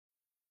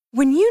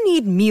When you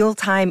need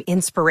mealtime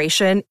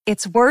inspiration,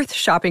 it's worth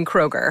shopping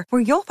Kroger,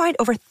 where you'll find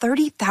over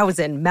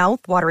 30,000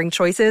 mouth-watering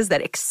choices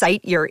that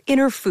excite your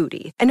inner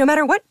foodie. And no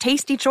matter what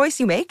tasty choice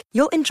you make,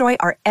 you'll enjoy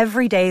our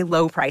everyday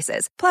low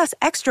prices, plus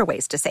extra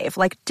ways to save,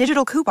 like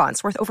digital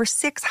coupons worth over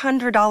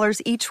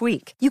 $600 each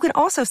week. You can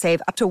also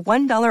save up to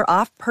 $1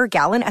 off per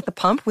gallon at the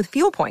pump with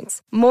fuel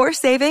points. More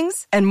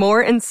savings and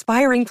more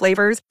inspiring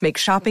flavors make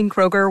shopping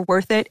Kroger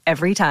worth it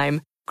every time.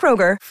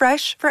 Kroger,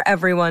 fresh for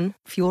everyone.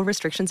 Fuel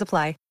restrictions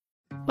apply.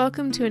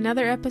 Welcome to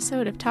another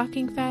episode of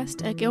Talking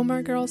Fast, a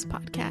Gilmore Girls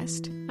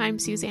podcast. I'm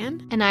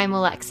Suzanne. And I'm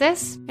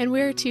Alexis. And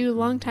we're two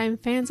longtime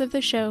fans of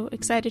the show,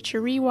 excited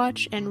to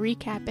rewatch and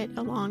recap it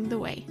along the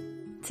way.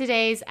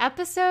 Today's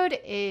episode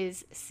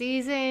is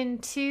Season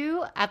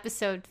 2,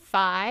 Episode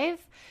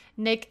 5,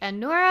 Nick and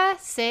Nora,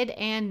 Sid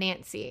and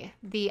Nancy.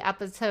 The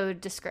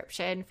episode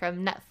description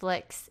from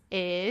Netflix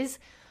is: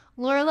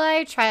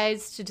 Lorelai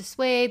tries to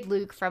dissuade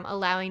Luke from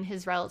allowing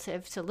his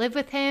relative to live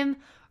with him.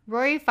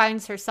 Rory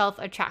finds herself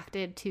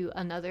attracted to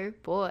another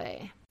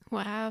boy.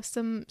 Wow,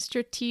 some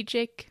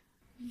strategic,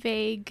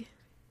 vague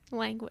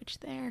language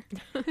there.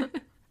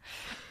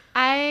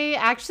 I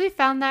actually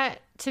found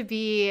that to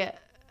be,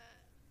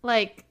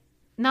 like,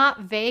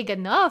 not vague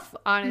enough,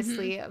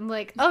 honestly. I'm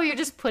like, oh, you're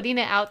just putting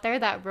it out there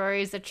that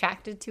Rory's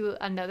attracted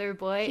to another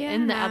boy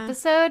in the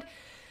episode.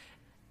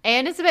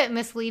 And it's a bit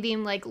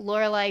misleading, like,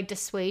 Lorelai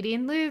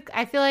dissuading Luke.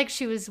 I feel like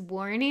she was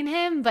warning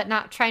him, but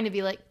not trying to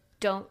be like,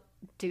 don't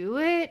do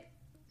it.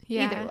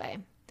 Yeah. Either way.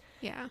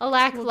 Yeah. A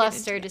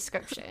lackluster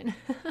description.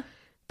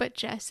 But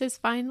Jess is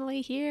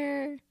finally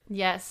here.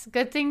 Yes.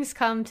 Good things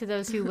come to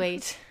those who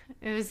wait.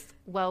 It was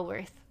well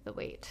worth the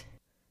wait.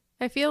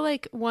 I feel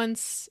like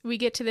once we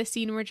get to the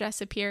scene where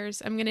Jess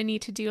appears, I'm going to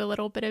need to do a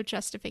little bit of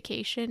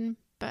justification,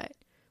 but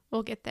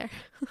we'll get there.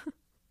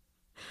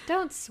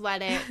 Don't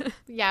sweat it.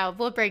 Yeah,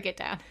 we'll break it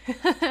down.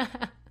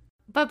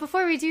 But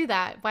before we do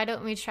that, why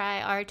don't we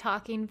try our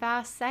Talking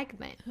Fast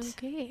segment?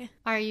 Okay.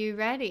 Are you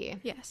ready?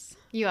 Yes.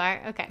 You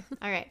are? Okay.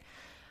 All right.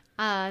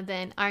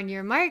 Then on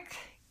your mark,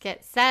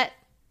 get set,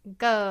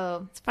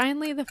 go. It's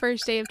finally the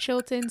first day of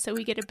Chilton, so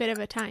we get a bit of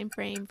a time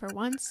frame for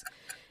once.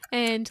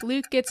 And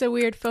Luke gets a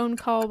weird phone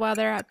call while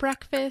they're at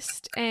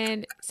breakfast,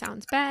 and it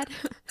sounds bad.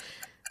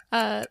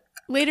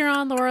 Later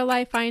on,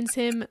 Lorelai finds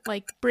him,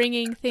 like,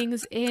 bringing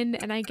things in,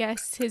 and I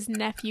guess his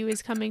nephew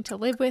is coming to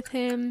live with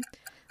him.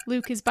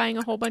 Luke is buying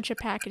a whole bunch of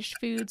packaged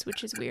foods,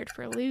 which is weird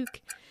for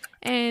Luke.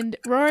 And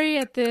Rory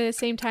at the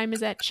same time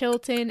is at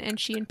Chilton, and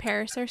she and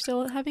Paris are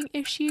still having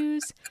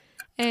issues.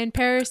 And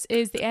Paris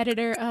is the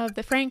editor of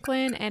The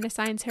Franklin and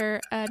assigns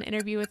her an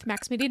interview with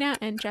Max Medina,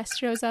 and Jess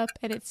shows up,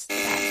 and it's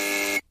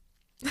bad.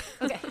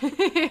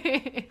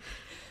 Okay.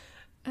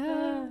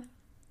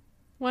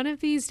 One of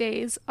these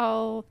days,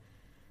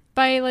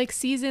 by like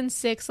season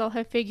 6, I'll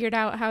have figured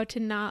out how to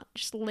not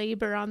just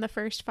labor on the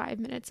first 5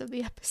 minutes of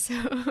the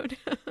episode.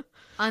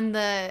 On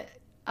the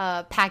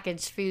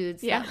packaged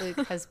foods that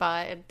Luke has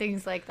bought and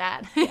things like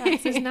that. Yeah,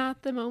 this is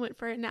not the moment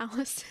for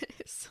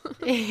analysis.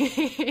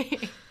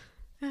 Okay,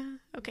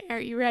 are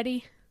you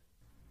ready?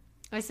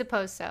 I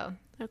suppose so.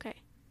 Okay,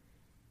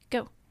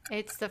 go.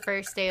 It's the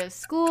first day of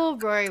school.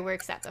 Rory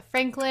works at the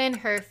Franklin.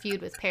 Her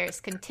feud with Paris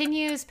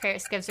continues.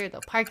 Paris gives her the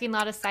parking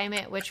lot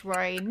assignment, which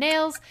Rory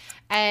nails.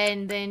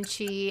 And then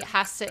she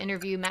has to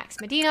interview Max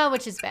Medina,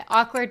 which is a bit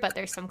awkward, but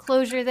there's some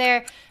closure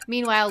there.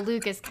 Meanwhile,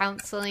 Lorelai's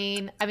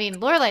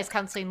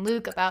counseling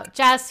Luke about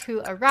Jess,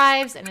 who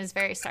arrives and is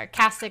very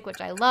sarcastic,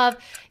 which I love.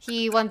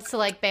 He wants to,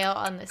 like, bail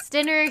on this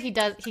dinner. He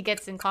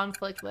gets in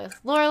conflict with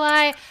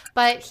Lorelai,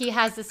 but he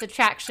has this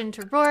attraction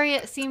to Rory,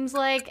 it seems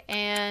like,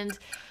 and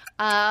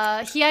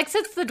he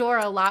exits the door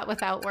a lot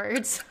without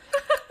words.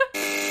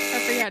 I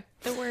forgot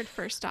the word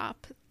for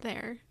stop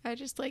there. I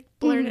just, like,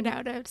 blurted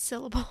out a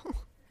syllable.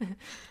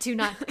 Do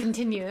not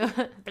continue.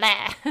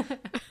 Blah.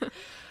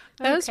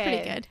 That was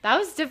pretty good. That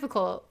was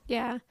difficult.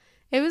 Yeah.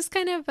 It was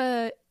kind of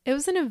an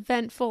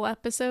eventful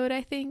episode,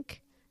 I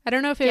think. I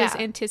don't know if it was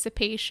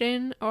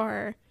anticipation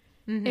or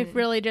if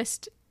really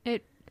just,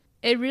 it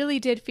really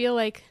did feel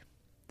like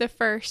the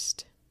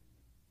first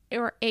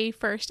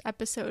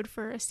episode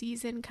for a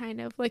season, kind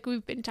of. Like,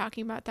 we've been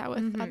talking about that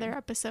with other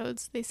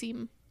episodes. They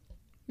seem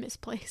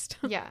misplaced.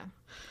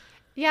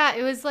 Yeah,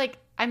 it was like,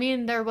 I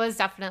mean, there was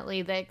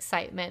definitely the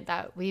excitement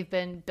that we've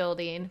been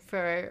building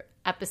for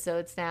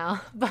episodes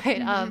now,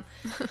 but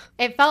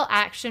it felt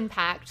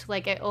action-packed.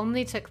 Like, it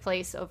only took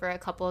place over a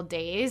couple of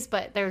days,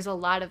 but there's a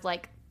lot of,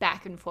 like,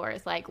 back and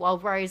forth. Like, while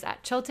Rory's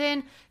at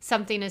Chilton,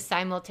 something is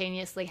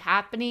simultaneously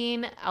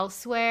happening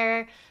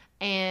elsewhere.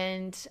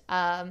 And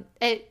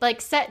it,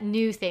 like, set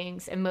new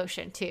things in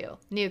motion, too.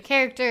 New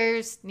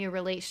characters, new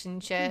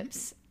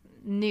relationships,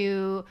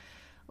 new,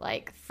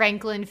 like,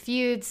 Franklin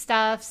feud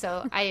stuff.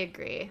 So I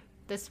agree.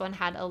 This one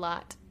had a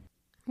lot.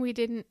 We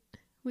didn't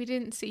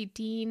see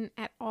Dean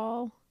at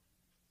all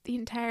the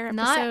entire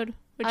episode,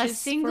 which is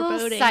single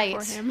foreboding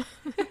sight for him.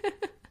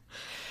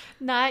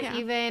 Not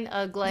even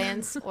a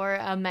glance or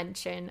a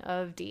mention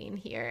of Dean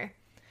here.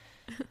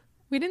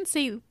 We didn't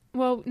see...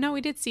 Well, no,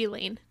 we did see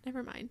Lane.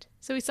 Never mind.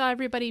 So we saw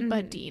everybody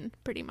but Dean,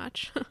 pretty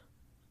much.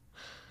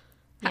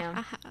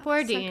 Yeah.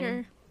 Poor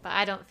Dean. But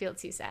I don't feel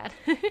too sad.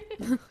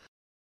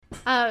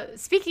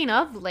 Speaking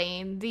of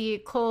Lane,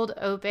 the cold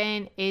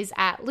open is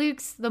at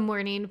Luke's the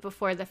morning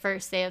before the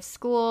first day of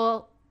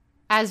school.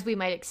 As we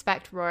might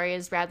expect, Rory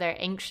is rather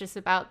anxious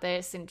about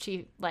this, and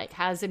she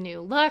has a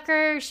new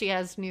locker, she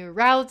has new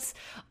routes,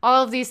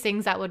 all of these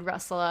things that would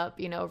rustle up,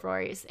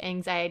 Rory's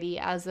anxiety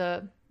as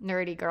a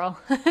nerdy girl.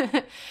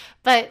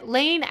 But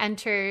Lane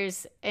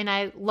enters, and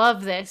I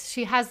love this.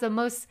 She has the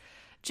most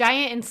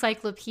giant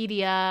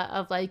encyclopedia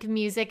of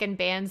music and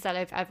bands that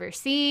I've ever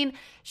seen.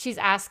 She's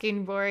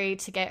asking Rory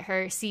to get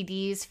her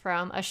CDs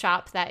from a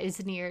shop that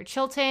is near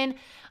Chilton.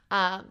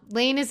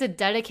 Lane is a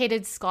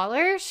dedicated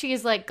scholar.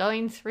 She's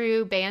going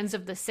through bands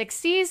of the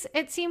 60s,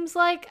 it seems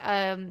like.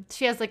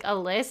 She has a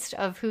list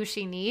of who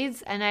she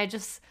needs, and I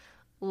just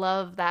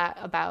love that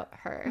about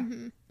her.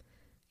 Mm-hmm.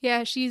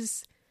 Yeah,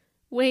 she's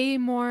way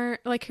more,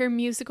 her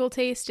musical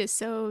taste is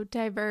so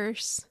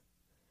diverse.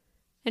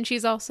 And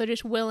she's also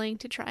just willing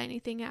to try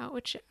anything out,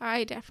 which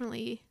I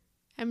definitely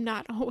am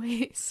not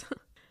always.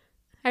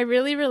 I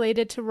really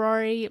related to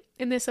Rory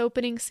in this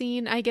opening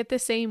scene. I get the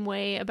same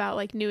way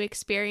about new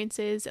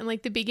experiences and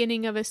the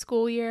beginning of a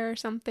school year or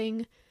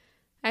something.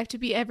 I have to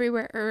be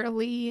everywhere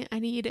early. I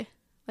need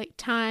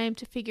time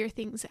to figure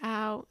things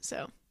out.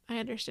 So I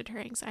understood her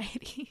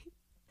anxiety.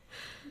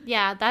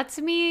 Yeah, that's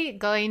me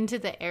going to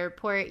the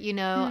airport.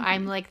 Mm-hmm.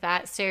 I'm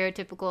that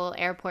stereotypical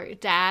airport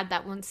dad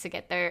that wants to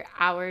get there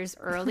hours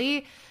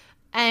early.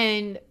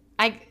 And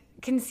I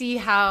can see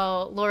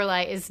how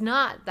Lorelai is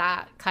not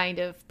that kind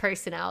of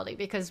personality,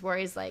 because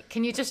Rory's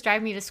can you just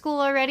drive me to school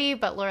already?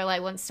 But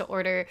Lorelai wants to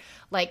order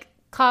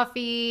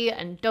coffee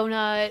and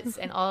donuts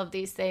and all of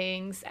these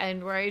things,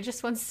 and Rory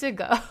just wants to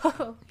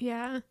go.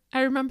 Yeah.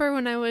 I remember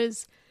when I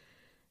was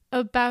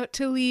about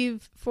to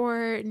leave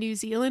for New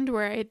Zealand,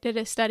 where I did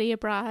a study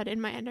abroad in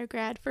my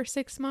undergrad for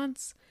 6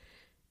 months,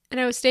 and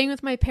I was staying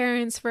with my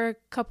parents for a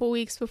couple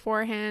weeks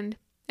beforehand.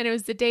 And it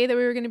was the day that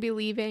we were going to be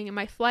leaving, and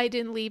my flight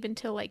didn't leave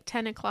until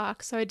 10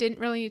 o'clock, so I didn't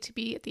really need to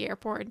be at the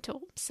airport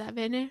until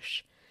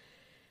 7-ish.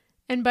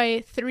 And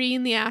by 3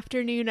 in the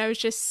afternoon, I was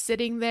just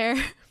sitting there,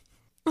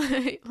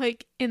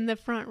 in the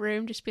front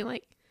room, just being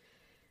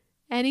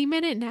any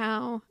minute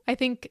now. I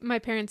think my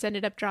parents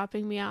ended up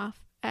dropping me off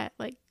at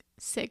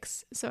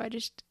 6, so I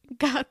just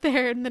got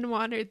there and then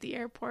wandered the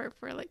airport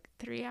for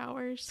 3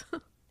 hours.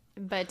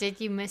 But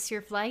did you miss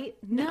your flight?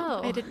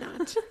 No, I did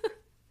not.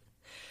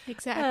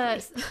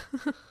 Exactly.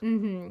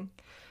 Mm-hmm.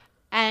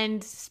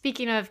 And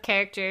speaking of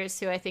characters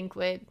who I think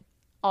would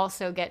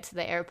also get to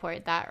the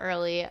airport that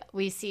early,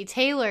 we see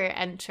Taylor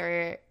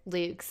enter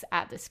Luke's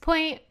at this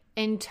point.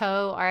 In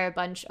tow are a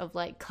bunch of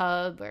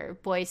Cub or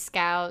Boy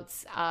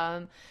Scouts.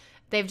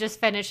 They've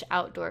just finished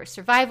outdoor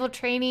survival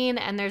training,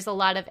 and there's a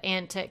lot of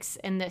antics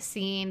in this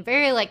scene.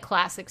 Very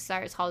classic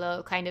Stars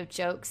Hollow kind of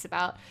jokes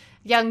about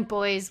young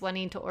boys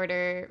wanting to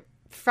order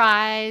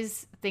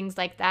fries, things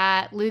like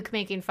that. Luke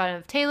making fun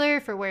of Taylor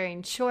for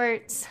wearing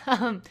shorts.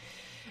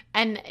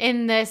 And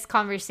in this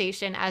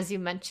conversation, as you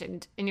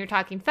mentioned, and you're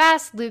talking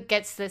fast, Luke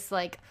gets this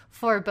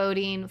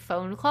foreboding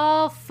phone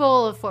call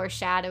full of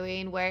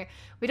foreshadowing, where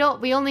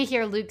we only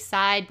hear Luke's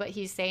side, but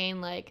he's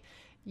saying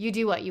you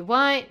do what you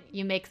want,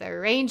 you make the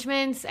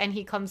arrangements, and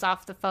he comes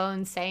off the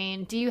phone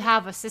saying, "Do you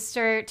have a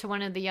sister?" to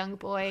one of the young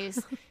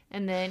boys.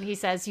 And then he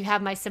says, "You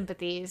have my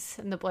sympathies."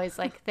 And the boy's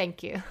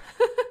 "Thank you."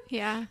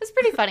 Yeah. It's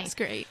pretty funny. It's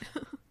great.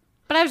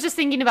 But I was just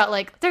thinking about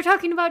they're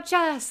talking about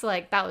Jess.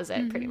 That was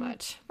it, pretty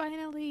much.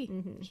 Finally.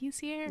 Mm-hmm. He's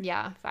here.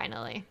 Yeah,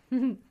 finally.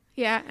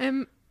 Yeah.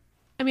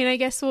 I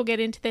guess we'll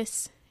get into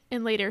this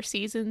in later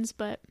seasons,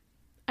 but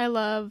I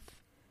love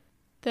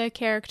the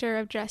character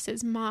of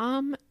Jess's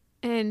mom,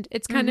 and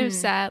it's kind of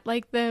sad.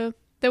 The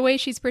way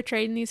she's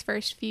portrayed in these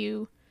first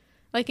few,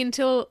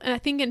 until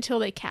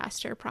they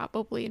cast her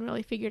probably and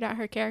really figured out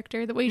her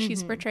character, the way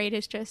she's portrayed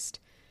is just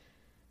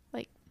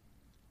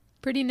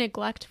pretty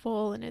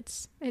neglectful, and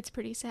it's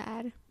pretty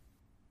sad.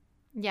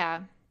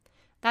 Yeah.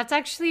 That's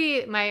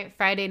actually my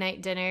Friday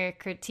night dinner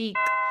critique,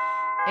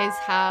 is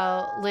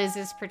how Liz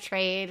is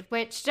portrayed,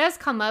 which does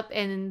come up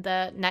in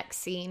the next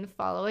scene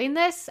following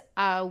this,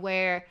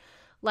 where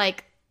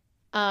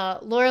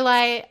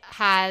Lorelai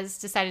has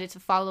decided to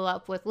follow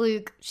up with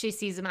Luke. She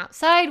sees him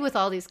outside with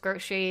all these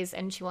groceries,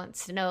 and she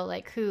wants to know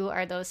who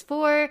are those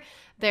for.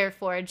 They're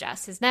for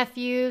Jess, his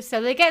nephew. So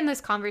they get in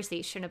this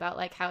conversation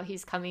about how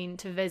he's coming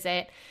to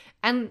visit.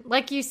 And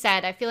like you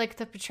said, I feel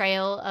the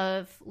portrayal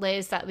of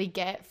Liz that we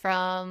get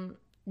from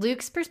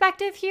Luke's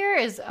perspective here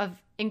is an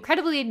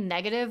incredibly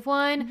negative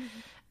one.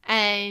 Mm-hmm.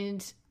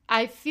 And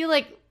I feel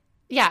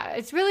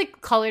it's really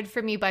colored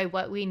for me by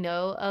what we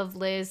know of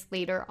Liz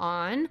later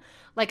on.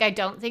 I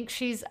don't think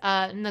she's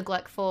a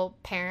neglectful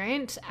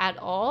parent at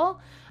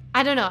all.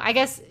 I don't know. I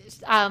guess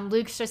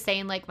Luke's just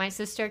saying, my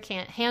sister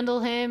can't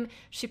handle him.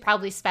 She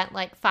probably spent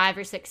 5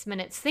 or 6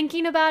 minutes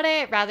thinking about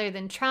it rather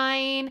than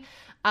trying.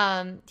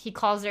 He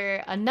calls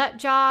her a nut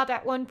job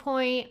at one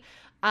point,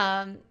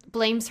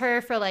 blames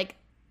her for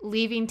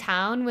leaving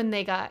town when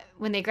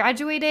they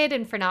graduated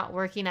and for not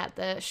working at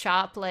the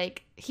shop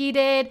like he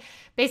did.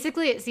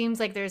 Basically, it seems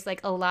like there's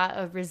like a lot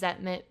of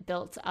resentment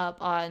built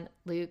up on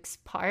Luke's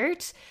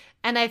part.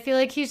 And I feel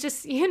like he's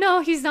just,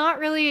 he's not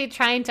really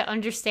trying to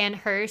understand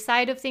her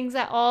side of things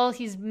at all.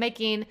 He's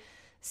making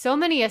so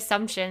many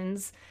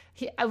assumptions,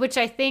 which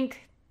I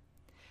think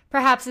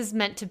perhaps is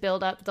meant to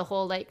build up the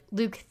whole, like,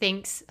 Luke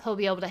thinks he'll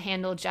be able to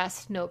handle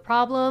Jess no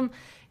problem.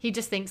 He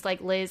just thinks,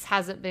 like, Liz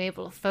hasn't been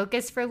able to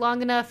focus for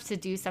long enough to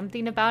do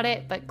something about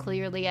it. But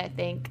clearly, I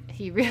think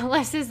he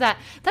realizes that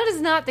that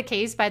is not the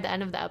case by the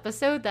end of the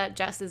episode, that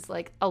Jess is,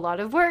 like, a lot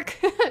of work.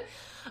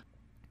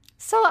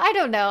 So, I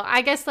don't know.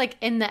 I guess, like,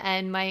 in the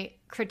end, my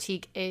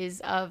critique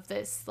is of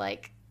this,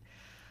 like,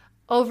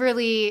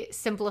 overly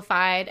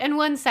simplified and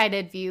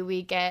one-sided view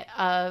we get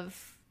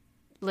of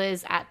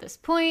Liz at this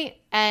point.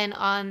 And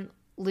on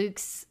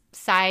Luke's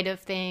side of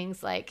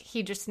things, like,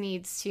 he just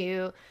needs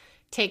to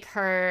take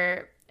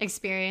her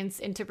experience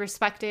into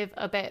perspective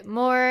a bit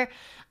more.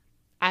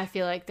 I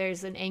feel like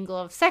there's an angle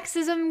of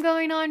sexism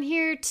going on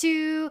here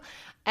too,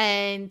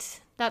 and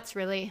that's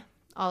really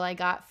all I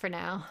got for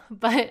now.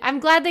 But I'm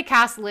glad they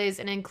cast Liz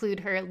and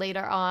include her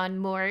later on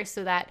more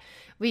so that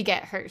we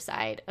get her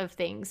side of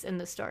things in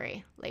the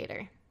story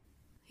later.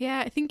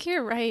 Yeah, I think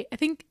you're right. I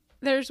think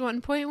there's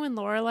one point when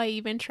Lorelai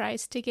even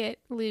tries to get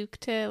Luke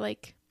to,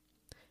 like,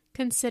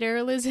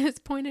 consider Liz's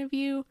point of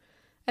view.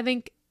 I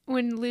think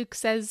when Luke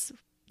says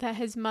that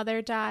his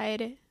mother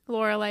died,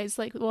 Lorelai's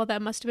like, well,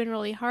 that must have been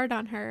really hard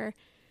on her.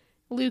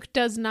 Luke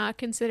does not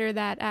consider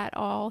that at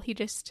all. He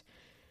just,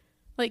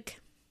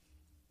 like,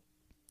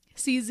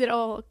 sees it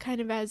all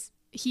kind of as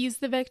he's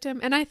the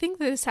victim. And I think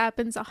this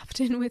happens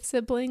often with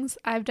siblings.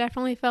 I've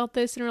definitely felt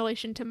this in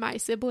relation to my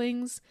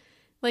siblings.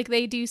 Like,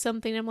 they do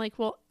something, I'm like,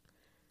 well,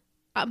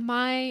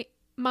 my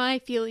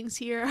feelings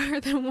here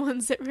are the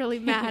ones that really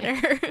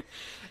matter.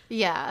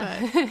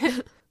 Yeah.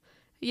 But,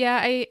 yeah,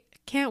 I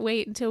can't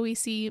wait until we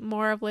see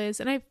more of Liz.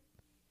 And I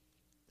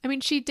mean,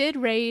 she did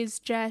raise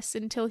Jess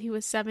until he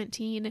was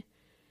 17.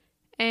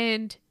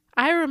 And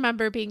I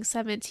remember being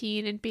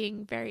 17 and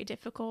being very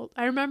difficult.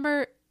 I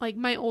remember, like,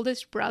 my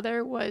oldest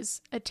brother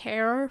was a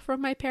terror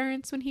from my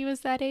parents when he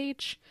was that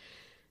age.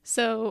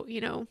 So,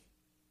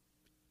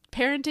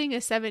 parenting a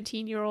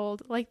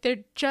 17-year-old, like,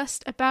 they're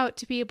just about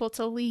to be able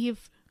to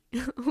leave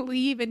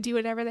and do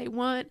whatever they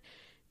want.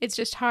 It's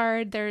just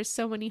hard. There's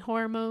so many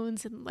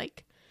hormones and,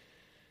 like,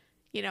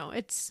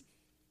 it's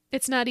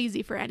not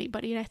easy for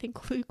anybody. And I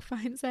think Luke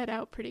finds that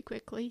out pretty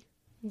quickly.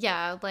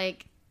 Yeah,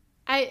 like,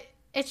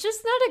 it's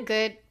just not a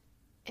good,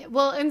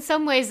 well, in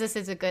some ways this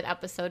is a good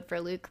episode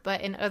for Luke,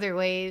 but in other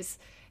ways,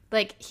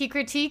 like, he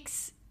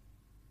critiques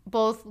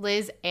both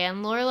Liz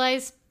and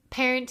Lorelai's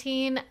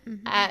parenting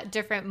at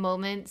different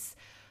moments.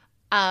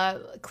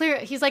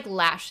 He's, like,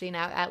 lashing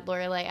out at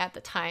Lorelai at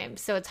the time,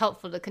 so it's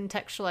helpful to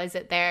contextualize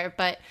it there.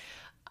 But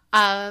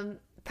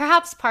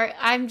perhaps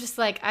I'm just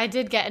like, I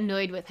did get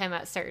annoyed with him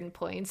at certain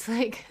points.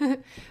 Like,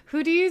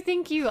 who do you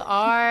think you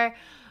are?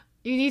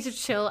 You need to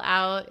chill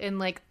out and,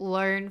 like,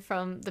 learn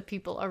from the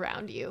people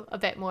around you a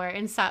bit more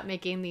and stop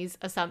making these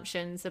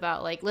assumptions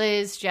about, like,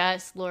 Liz,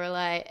 Jess,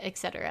 Lorelai,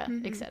 etc.,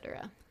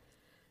 etc.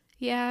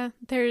 Yeah,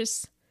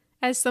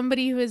 as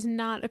somebody who is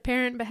not a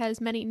parent but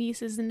has many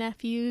nieces and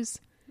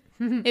nephews,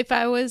 if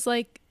they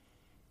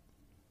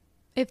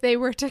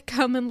were to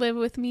come and live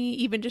with me,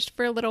 even just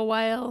for a little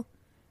while,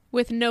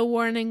 with no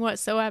warning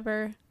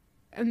whatsoever,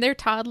 and they're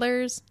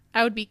toddlers,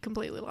 I would be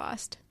completely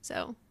lost.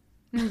 So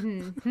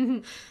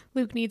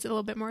Luke needs a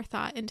little bit more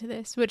thought into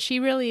this, which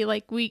he really,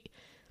 like, we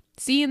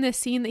see in this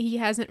scene that he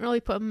hasn't really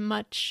put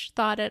much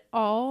thought at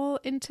all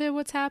into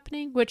what's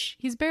happening, which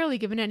he's barely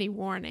given any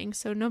warning,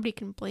 so nobody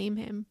can blame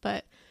him.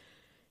 But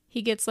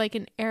he gets, like,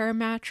 an air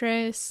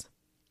mattress.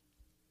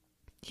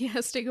 He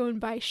has to go and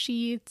buy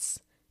sheets.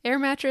 Air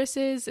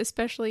mattresses,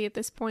 especially at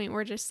this point,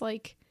 were just,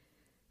 like,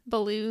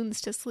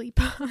 balloons to sleep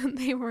on.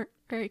 They weren't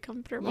very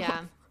comfortable.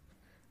 Yeah.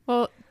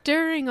 Well,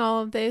 during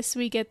all of this,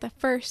 we get the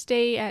first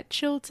day at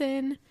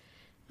Chilton.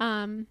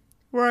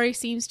 Rory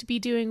seems to be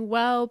doing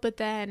well, but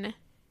then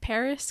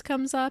Paris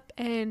comes up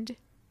and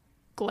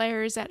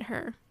glares at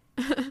her.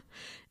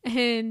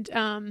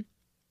 And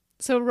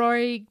so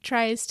Rory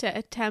tries to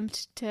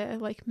attempt to,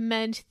 like,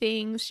 mend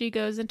things. She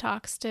goes and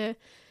talks to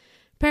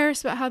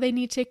Paris about how they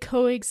need to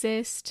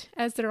coexist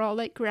as they're all,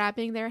 like,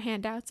 grabbing their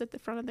handouts at the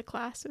front of the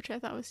class, which I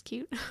thought was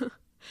cute.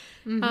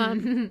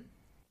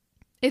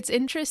 It's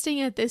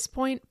interesting at this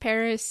point,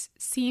 Paris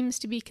seems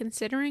to be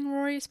considering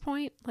Rory's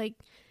point. Like,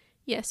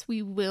 yes,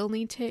 we will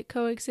need to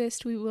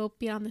coexist. We will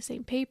be on the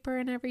same paper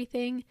and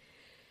everything.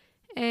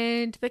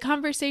 And the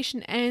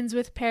conversation ends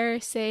with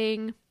Paris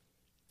saying,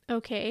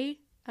 okay,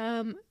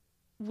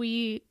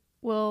 we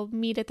will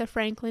meet at the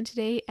Franklin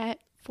today at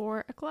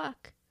 4:00.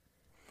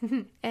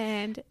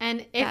 And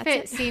if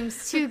it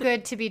seems too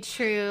good to be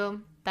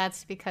true,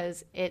 that's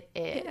because it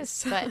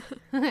is. Yes.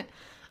 But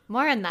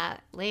more on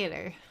that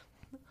later.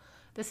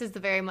 This is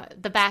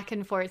the back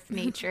and forth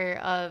nature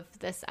of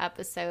this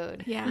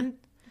episode. Yeah,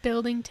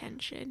 building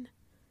tension.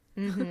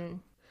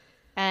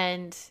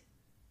 And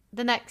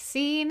the next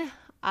scene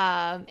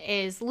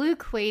is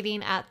Luke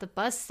waiting at the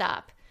bus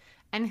stop.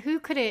 And who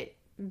could it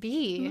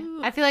be?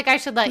 Ooh. I feel like I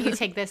should let you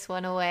take this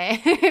one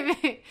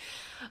away.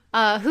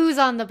 Who's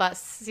on the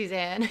bus,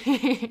 Suzanne?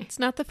 It's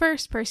not the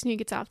first person who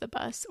gets off the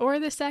bus, or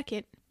the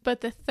second,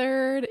 but the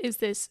third is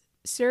this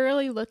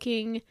surly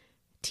looking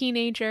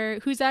teenager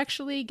who's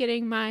actually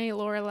getting my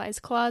Lorelai's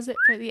closet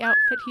for the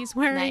outfit he's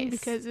wearing. Nice.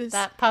 Because it's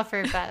that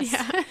puffer vest.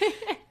 Yeah.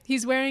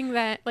 He's wearing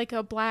that, like,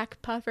 a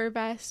black puffer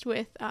vest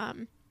with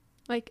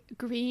like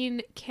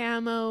green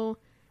camo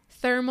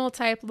thermal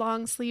type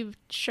long sleeve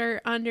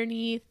shirt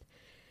underneath,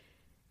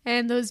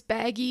 and those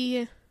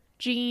baggy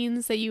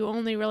jeans that you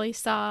only really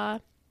saw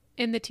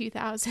in the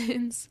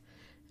 2000s.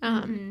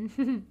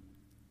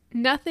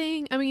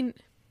 Nothing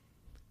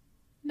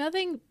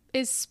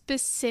is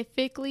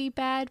specifically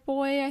bad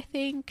boy, I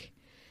think,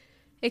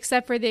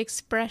 except for the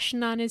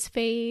expression on his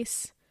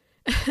face.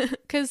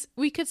 Because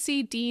we could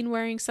see Dean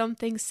wearing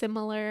something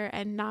similar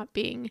and not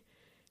being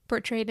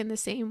portrayed in the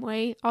same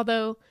way.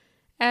 Although,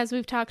 as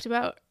we've talked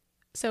about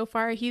so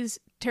far, he's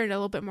turned a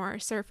little bit more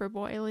surfer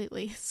boy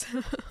lately.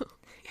 So.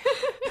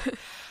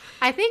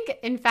 I think,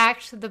 in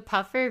fact, the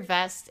puffer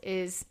vest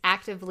is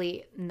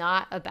actively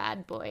not a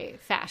bad boy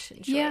fashion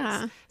choice.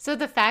 Yeah. So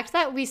the fact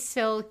that we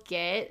still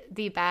get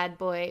the bad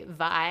boy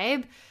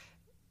vibe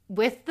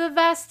with the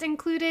vest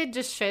included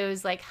just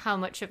shows, like, how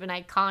much of an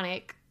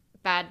iconic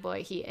bad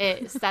boy he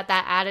is. that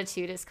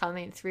attitude is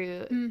coming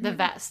through the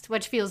vest,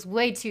 which feels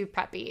way too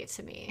preppy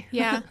to me.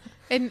 Yeah.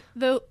 And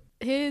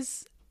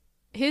his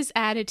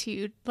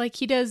attitude, like,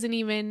 he doesn't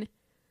even,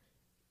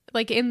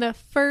 like, in the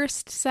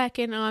first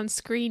second on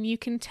screen, you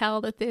can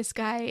tell that this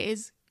guy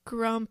is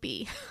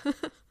grumpy.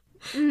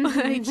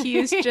 Like, he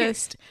is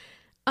just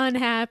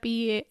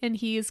unhappy, and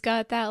he's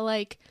got that,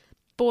 like,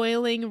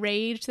 boiling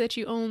rage that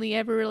you only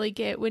ever really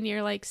get when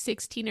you're, like,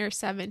 16 or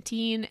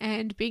 17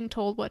 and being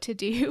told what to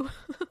do.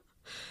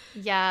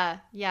 Yeah.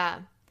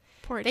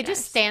 Poor They Jess.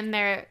 just stand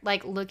there,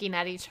 like, looking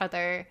at each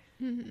other.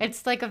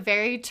 It's like a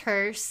very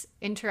terse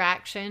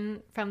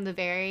interaction from the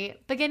very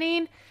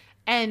beginning,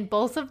 and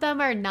both of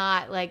them are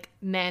not, like,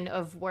 men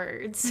of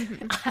words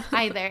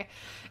either.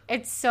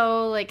 It's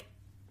so, like,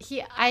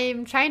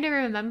 I'm trying to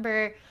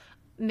remember,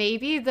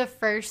 maybe the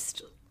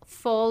first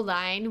full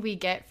line we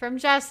get from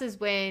Jess is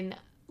when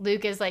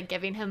Luke is, like,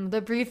 giving him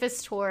the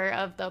briefest tour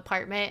of the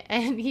apartment,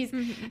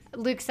 and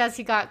Luke says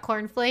he got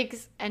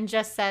cornflakes, and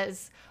Jess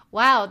says,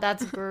 "Wow,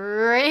 that's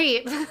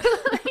great."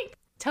 Like,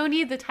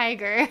 Tony the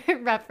Tiger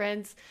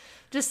reference,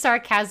 just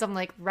sarcasm,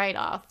 like, right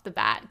off the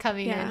bat,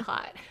 coming in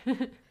hot.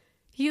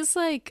 He's,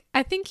 like,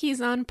 I think he's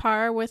on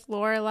par with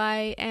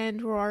Lorelai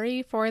and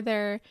Rory for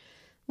their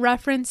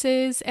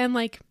references and,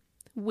 like,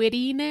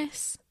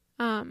 wittiness.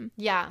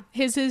 Yeah.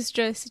 His is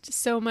just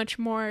so much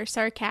more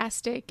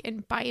sarcastic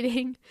and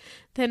biting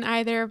than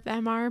either of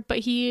them are. But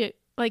he,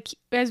 like,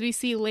 as we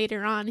see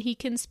later on, he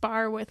can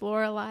spar with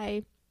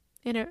Lorelai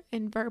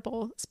in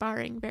verbal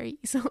sparring very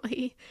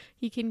easily.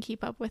 He can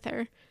keep up with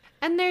her.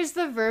 And there's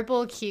the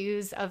verbal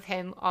cues of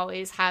him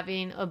always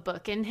having a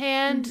book in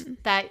hand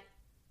that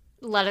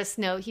let us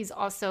know he's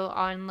also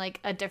on, like,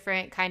 a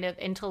different kind of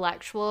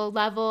intellectual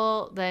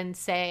level than,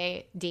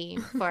 say,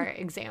 Dean, for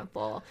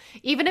example.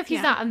 Even if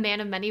he's not a man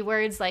of many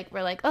words, like,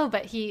 we're like, oh,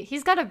 but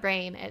he's got a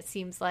brain, it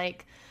seems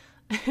like.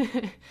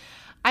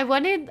 I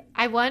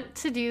want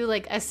to do,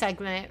 like, a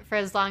segment for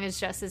as long as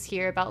Jess is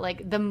here about,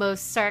 like, the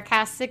most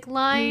sarcastic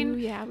line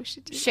we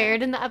should do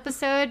shared in the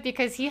episode,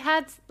 because he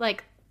had,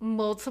 like,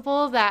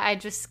 multiple that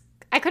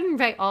I couldn't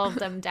write all of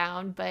them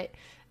down, but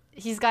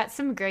he's got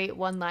some great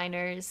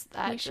one-liners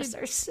that just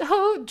are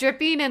so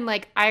dripping in,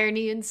 like,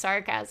 irony and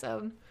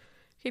sarcasm.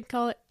 You could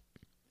call it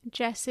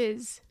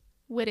Jess's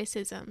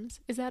witticisms.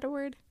 Is that a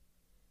word?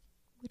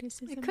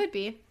 Witticism? It could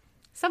be.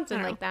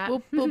 Something like that.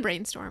 We'll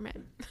brainstorm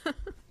it.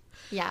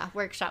 Yeah,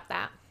 workshop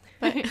that.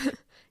 But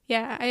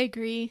yeah, I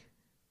agree.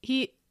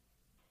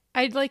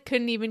 I like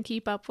couldn't even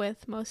keep up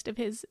with most of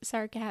his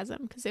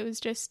sarcasm because it was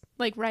just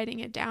like writing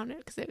it down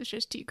because it was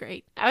just too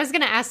great. I was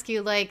going to ask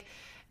you, like,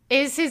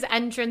 is his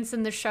entrance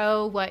in the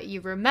show what you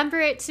remember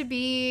it to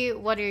be?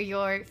 What are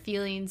your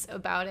feelings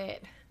about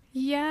it?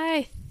 Yeah,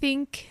 I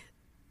think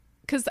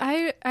because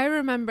I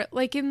remember,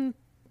 like, in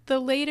the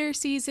later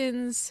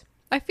seasons,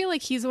 I feel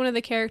like he's one of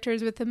the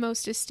characters with the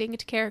most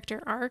distinct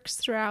character arcs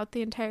throughout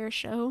the entire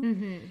show.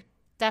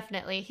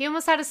 Definitely. He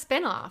almost had a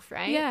spin-off,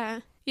 right?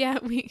 Yeah.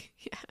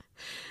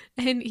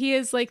 And he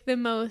is, like, the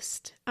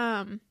most,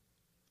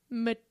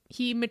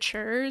 he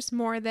matures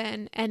more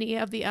than any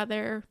of the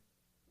other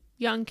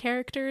young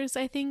characters,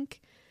 I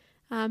think.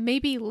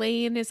 Maybe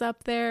Lane is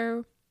up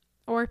there,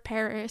 or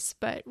Paris,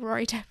 but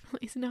Rory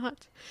definitely is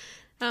not.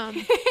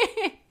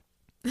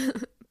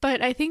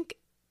 But I think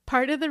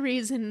part of the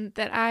reason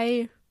that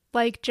I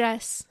like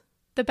Jess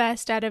the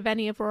best out of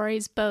any of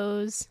Rory's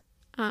beaux,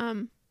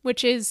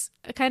 which is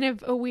a kind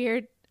of a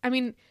weird, I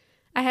mean,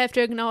 I have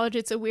to acknowledge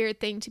it's a weird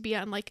thing to be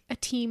on, like, a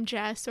team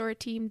Jess or a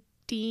team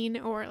Dean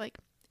or, like,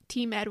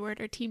 team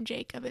Edward or team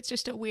Jacob. It's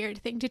just a weird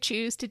thing to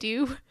choose to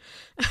do.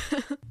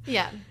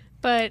 Yeah.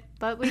 But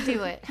we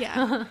do it.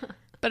 Yeah.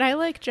 But I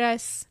like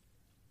Jess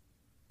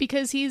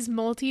because he's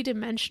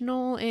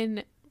multi-dimensional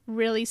in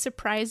really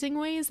surprising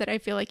ways that I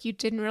feel like you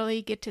didn't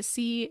really get to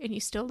see, and you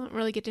still don't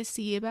really get to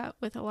see about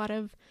with a lot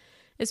of,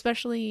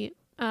 especially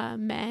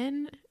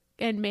men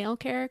and male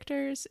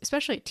characters,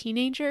 especially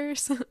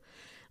teenagers.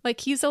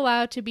 Like, he's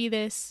allowed to be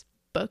this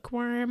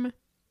bookworm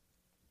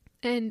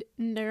and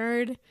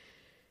nerd,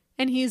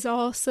 and he's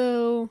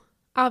also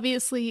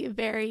obviously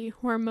very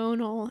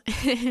hormonal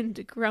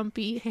and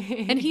grumpy,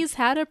 and he's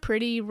had a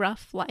pretty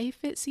rough life,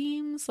 it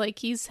seems. Like,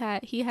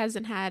 he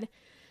hasn't had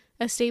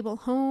a stable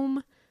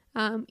home.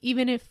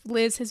 Even if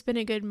Liz has been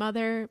a good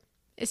mother,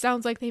 it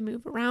sounds like they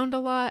move around a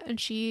lot, and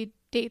she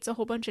dates a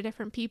whole bunch of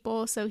different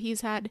people, so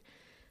he's had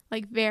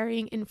like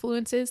varying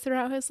influences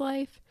throughout his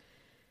life,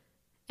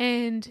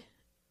 and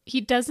he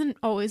doesn't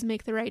always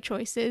make the right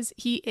choices.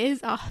 He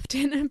is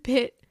often a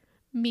bit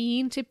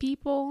mean to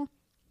people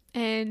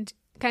and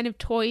kind of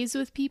toys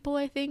with people,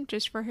 I think,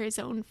 just for his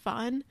own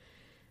fun,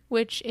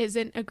 which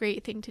isn't a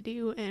great thing to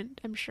do, and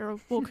I'm sure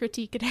we'll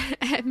critique it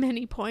at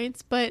many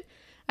points, but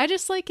I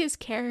just like his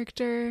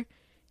character.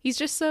 He's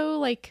just so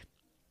like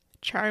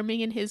charming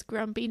in his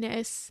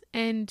grumpiness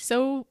and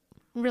so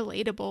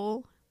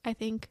relatable, I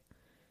think.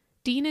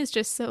 Dean is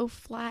just so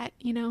flat,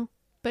 you know,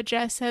 but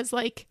Jess has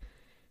like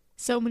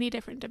so many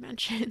different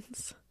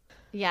dimensions.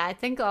 Yeah, I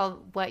think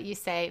all what you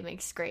say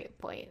makes great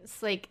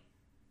points. Like,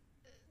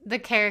 the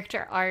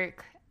character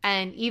arc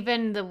and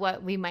even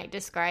what we might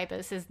describe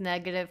as his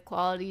negative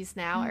qualities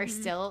now are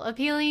still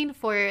appealing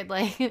for,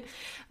 like,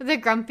 the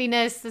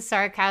grumpiness, the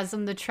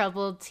sarcasm, the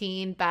troubled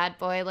teen bad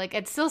boy. Like,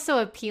 it's still so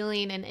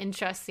appealing and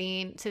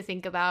interesting to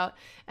think about.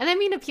 And I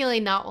mean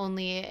appealing not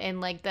only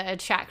in, like, the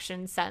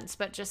attraction sense,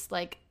 but just,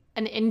 like,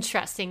 an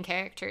interesting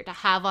character to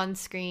have on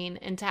screen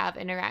and to have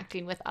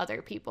interacting with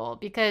other people.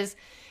 Because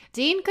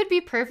Dean could be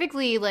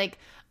perfectly, like,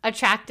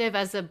 attractive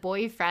as a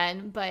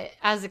boyfriend, but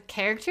as a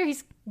character,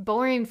 he's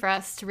boring for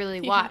us to really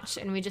watch,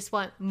 and we just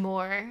want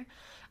more.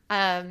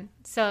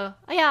 So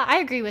yeah, I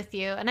agree with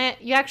you. And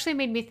you actually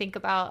made me think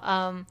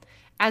about,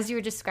 as you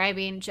were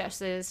describing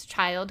Jess's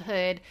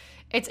childhood,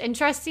 it's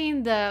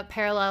interesting the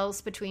parallels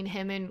between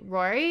him and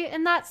Rory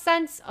in that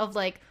sense of,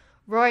 like,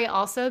 Rory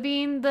also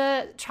being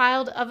the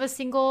child of a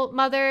single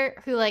mother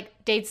who,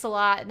 like, dates a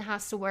lot and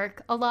has to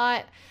work a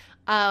lot.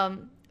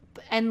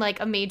 And, like,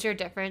 a major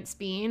difference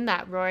being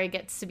that Rory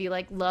gets to be,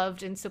 like,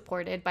 loved and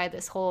supported by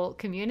this whole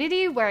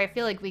community, where I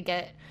feel like we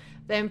get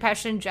the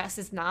impression Jess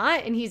is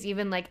not, and he's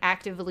even, like,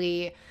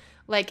 actively,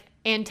 like,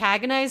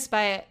 antagonized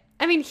by it.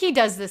 I mean, he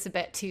does this a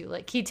bit too.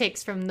 Like, he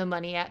takes from the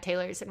money at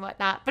Taylor's and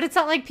whatnot, but it's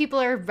not like people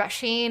are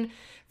rushing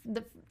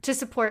to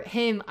support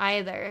him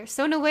either.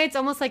 So in a way, it's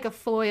almost like a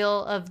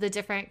foil of the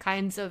different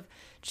kinds of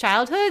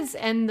childhoods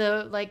and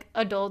the, like,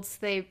 adults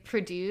they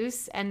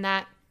produce, and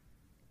that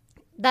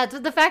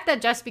the fact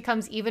that Jess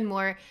becomes even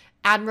more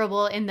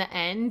admirable in the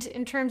end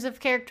in terms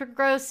of character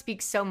growth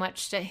speaks so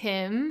much to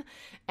him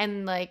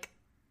and, like,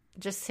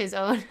 just his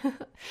own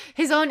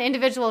his own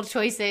individual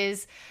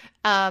choices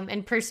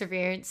and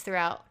perseverance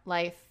throughout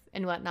life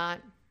and whatnot.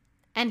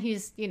 And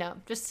he's, you know,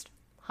 just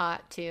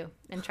hot too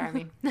and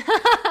charming.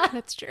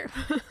 That's true.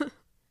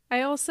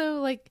 I also,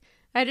 like,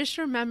 I just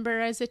remember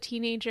as a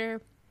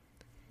teenager,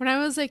 when I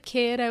was a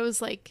kid, I was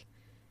like,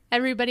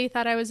 everybody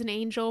thought I was an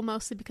angel,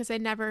 mostly because I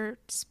never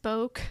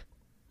spoke.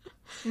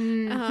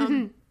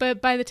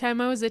 But by the time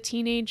I was a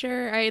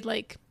teenager, I had,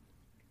 like,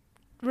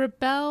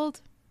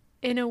 rebelled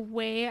in a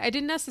way. I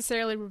didn't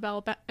necessarily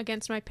rebel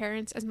against my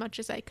parents as much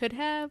as I could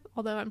have,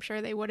 although I'm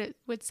sure they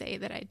would say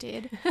that I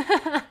did.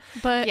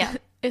 But yeah,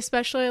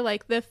 especially,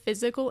 like, the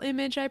physical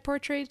image I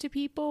portrayed to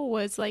people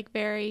was, like,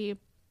 very,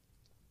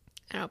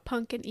 I don't know,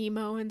 punk and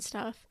emo and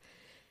stuff.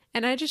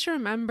 And I just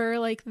remember,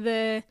 like,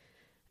 the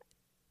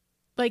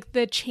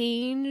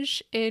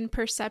change in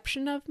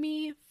perception of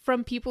me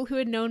from people who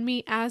had known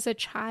me as a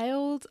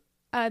child,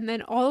 and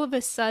then all of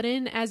a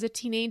sudden as a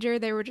teenager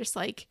they were just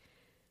like,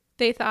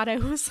 they thought I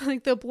was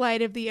like the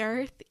blight of the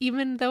earth,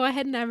 even though I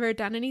had never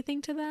done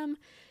anything to them.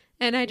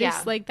 And I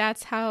just like,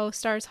 that's how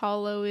Stars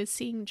Hollow is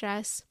seeing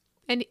Jess,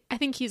 and I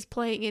think he's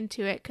playing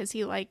into it because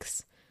he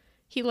likes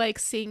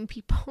seeing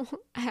people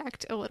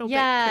act a little bit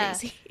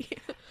crazy.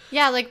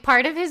 Yeah, like,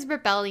 part of his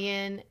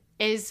rebellion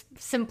is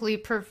simply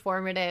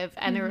performative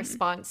and a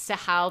response to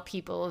how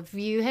people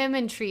view him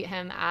and treat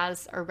him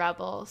as a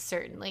rebel,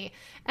 certainly.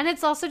 And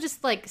it's also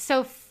just, like,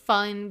 so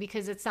fun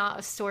because it's not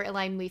a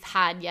storyline we've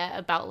had yet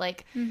about,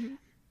 like,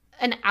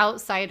 an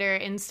outsider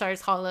in Stars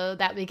Hollow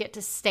that we get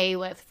to stay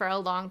with for a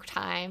long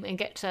time and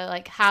get to,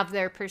 like, have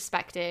their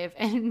perspective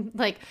and,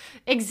 like,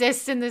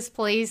 exist in this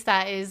place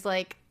that is,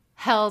 like,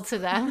 hell to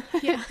them.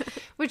 Yeah.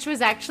 Which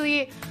was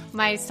actually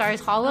my Stars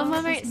Hollow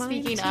moment,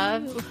 speaking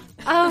of.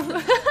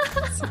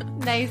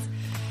 Nice.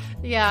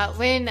 Yeah,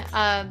 when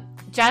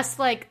Jess,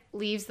 like,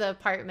 leaves the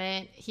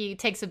apartment, he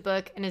takes a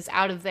book and is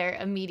out of there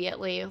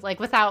immediately, like,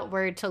 without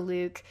word to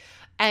Luke.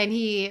 And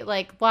he,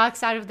 like,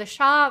 walks out of the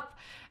shop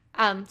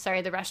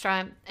the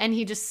restaurant, and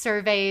he just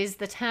surveys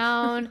the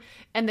town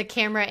and the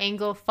camera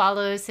angle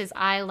follows his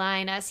eye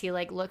line as he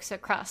like looks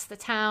across the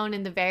town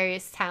and the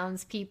various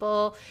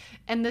townspeople,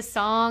 and the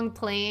song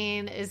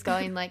playing is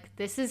going like,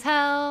 this is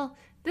hell,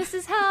 this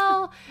is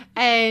hell.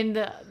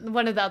 And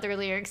one of the other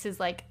lyrics is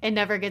like, it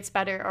never gets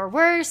better or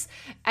worse.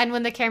 And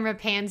when the camera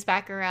pans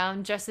back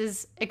around,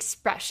 Jess's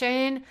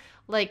expression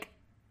like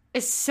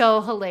is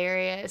so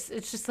hilarious.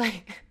 It's just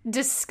like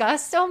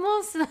disgust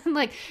almost, and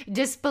like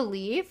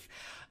disbelief.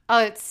 Oh,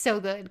 it's so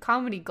good.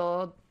 Comedy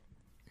gold.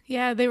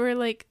 Yeah, they were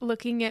like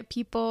looking at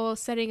people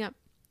setting up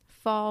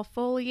fall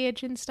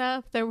foliage and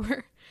stuff. There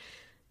were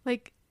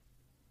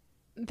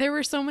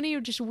so many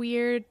just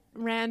weird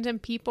random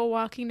people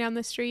walking down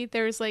the street.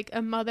 There was like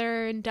a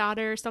mother and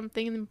daughter or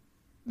something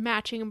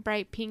matching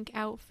bright pink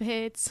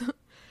outfits.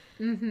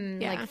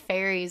 Mm-hmm, yeah. Like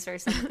fairies or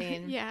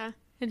something. Yeah.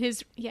 And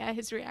his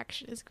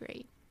reaction is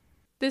great.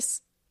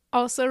 This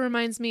also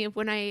reminds me of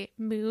when I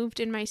moved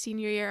in my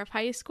senior year of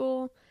high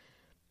school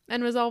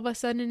and was all of a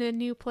sudden in a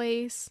new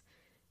place.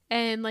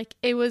 And like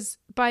it was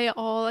by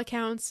all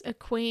accounts a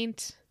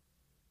quaint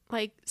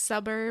like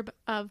suburb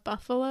of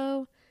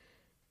Buffalo.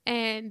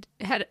 And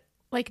had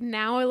like,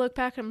 now I look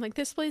back and I'm like,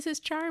 this place is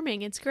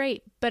charming. It's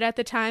great. But at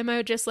the time I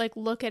would just like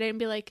look at it and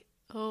be like,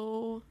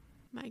 oh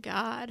my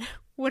God,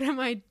 what am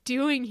I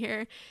doing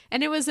here?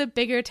 And it was a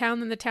bigger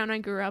town than the town I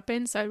grew up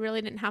in. So I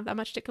really didn't have that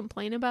much to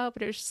complain about,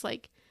 but it was just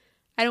like,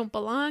 I don't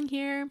belong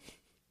here.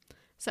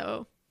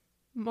 So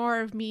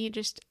more of me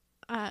just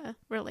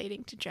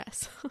relating to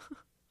Jess.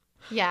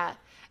 Yeah.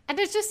 And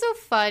it's just so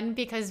fun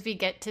because we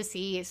get to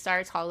see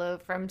Stars Hollow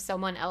from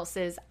someone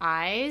else's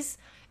eyes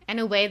in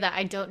a way that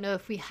I don't know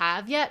if we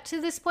have yet to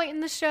this point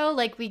in the show.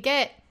 Like, we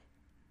get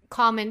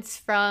comments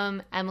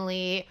from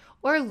Emily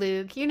or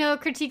Luke, you know,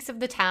 critiques of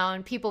the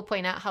town. People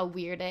point out how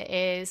weird it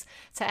is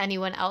to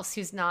anyone else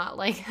who's not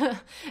like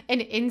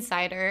an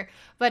insider.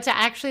 But to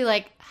actually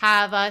like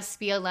have us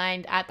be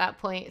aligned at that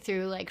point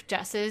through like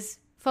Jess's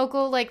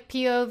focal like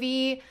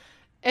POV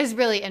is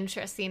really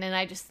interesting. And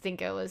I just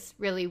think it was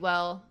really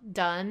well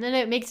done. And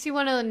it makes you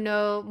want to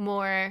know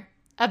more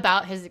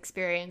about his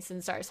experience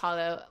in Stars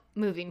Hollow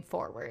moving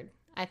forward,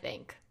 I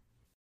think.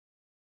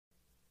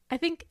 I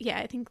think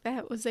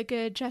that was a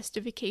good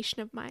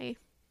justification of my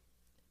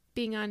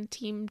being on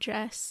Team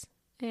Jess.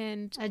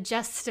 And a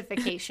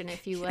justification,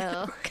 if you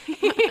will.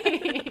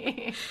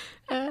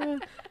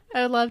 I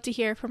would love to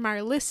hear from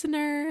our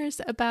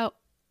listeners about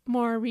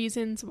more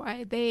reasons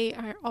why they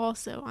are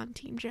also on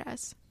Team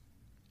Jess.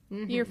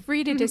 Mm-hmm. You're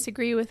free to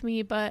disagree with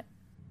me, but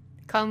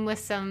come with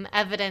some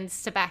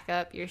evidence to back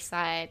up your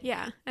side.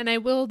 Yeah, and I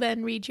will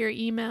then read your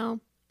email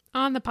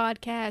on the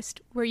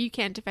podcast where you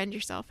can't defend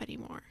yourself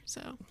anymore.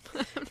 So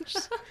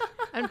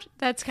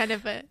that's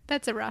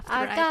a rough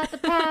ride. I got the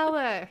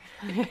power.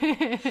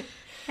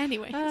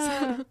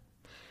 Anyways.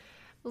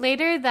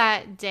 Later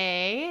that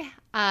day,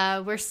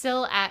 we're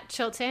still at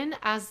Chilton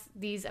as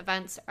these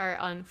events are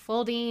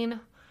unfolding.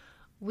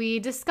 We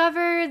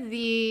discover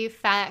the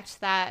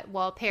fact that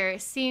while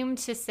Paris seemed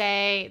to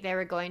say they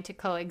were going to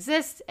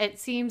coexist, it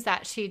seems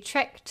that she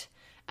tricked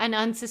an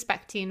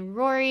unsuspecting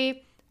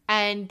Rory,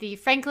 and the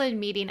Franklin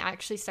meeting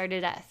actually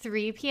started at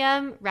 3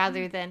 p.m.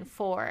 rather than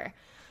 4.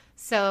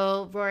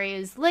 So Rory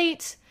is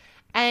late,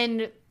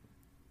 and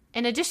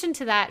in addition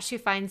to that, she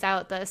finds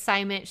out the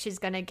assignment she's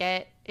going to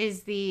get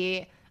is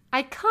the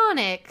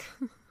iconic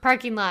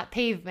parking lot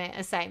pavement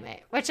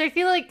assignment, which I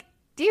feel like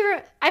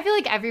I feel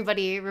like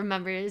everybody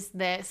remembers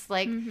this,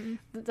 like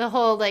the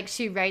whole, like,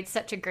 she writes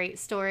such a great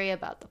story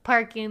about the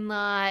parking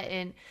lot,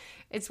 and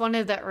it's one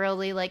of the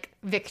early, like,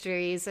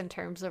 victories in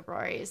terms of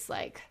Rory's,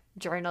 like,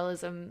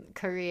 journalism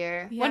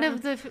career. Yeah. One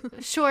of the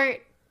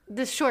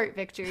short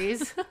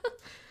victories.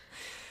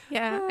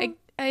 Yeah,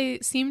 I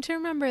seem to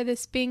remember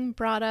this being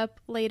brought up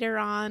later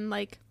on,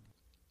 like,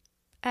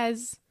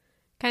 as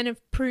kind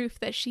of proof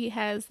that she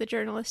has the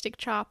journalistic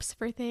chops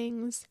for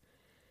things.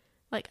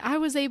 Like, I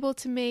was able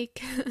to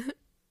make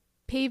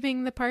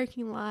paving the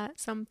parking lot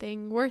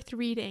something worth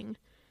reading.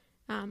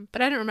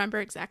 But I don't remember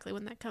exactly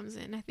when that comes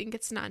in. I think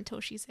it's not until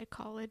she's at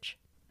college.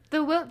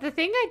 The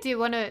thing I do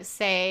want to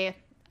say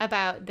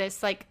about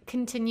this, like,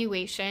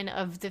 continuation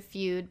of the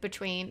feud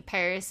between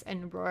Paris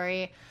and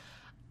Rory,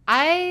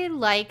 I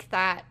like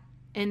that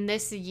in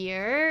this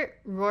year,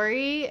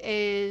 Rory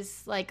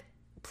is, like,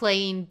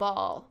 playing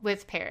ball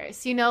with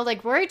Paris. You know,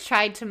 like, Rory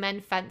tried to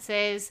mend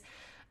fences,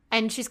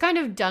 and she's kind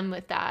of done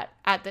with that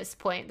at this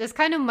point. This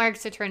kind of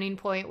marks a turning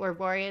point where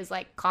Rory is,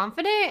 like,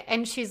 confident,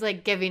 and she's,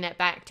 like, giving it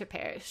back to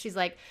Paris. She's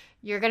like,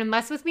 you're going to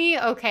mess with me?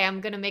 Okay,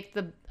 I'm going to make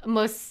the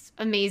most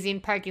amazing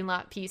parking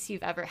lot piece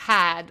you've ever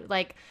had.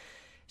 Like,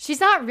 she's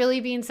not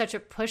really being such a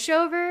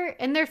pushover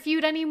in their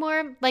feud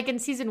anymore. Like, in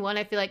season 1,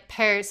 I feel like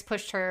Paris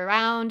pushed her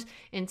around,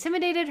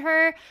 intimidated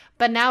her,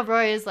 but now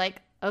Rory is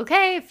like,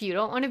 okay, if you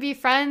don't want to be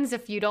friends,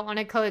 if you don't want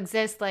to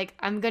coexist, like,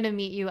 I'm going to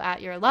meet you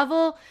at your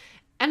level.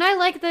 And I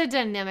like the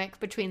dynamic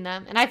between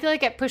them. And I feel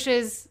like it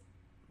pushes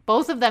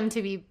both of them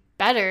to be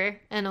better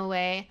in a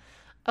way.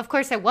 Of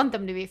course, I want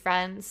them to be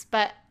friends,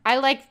 but I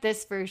like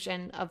this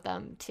version of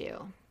them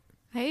too.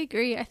 I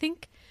agree. I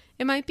think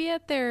it might be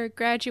at their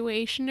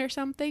graduation or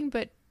something,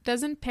 but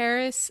doesn't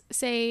Paris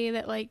say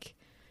that, like,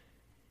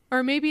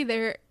 or maybe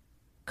their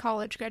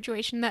college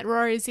graduation, that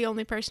Rory is the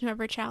only person who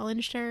ever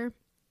challenged her?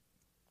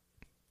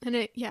 And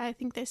I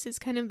think this is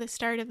kind of the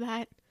start of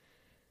that.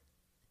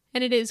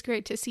 And it is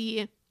great to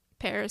see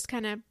Paris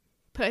kind of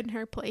put in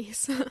her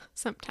place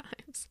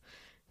sometimes,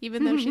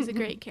 even though she's a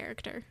great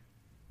character.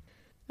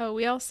 Oh,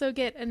 we also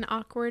get an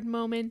awkward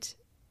moment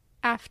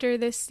after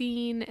this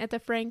scene at the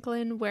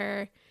Franklin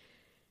where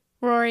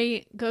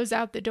Rory goes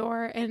out the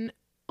door and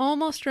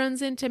almost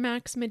runs into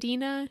Max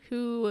Medina,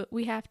 who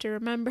we have to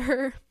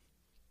remember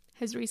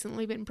has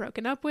recently been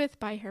broken up with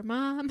by her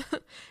mom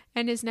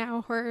and is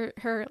now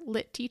her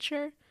lit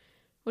teacher,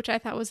 which I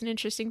thought was an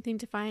interesting thing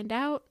to find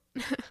out.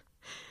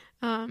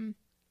 And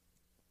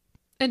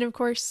of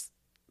course,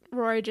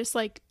 Rory just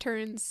like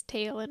turns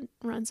tail and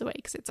runs away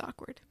because it's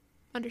awkward,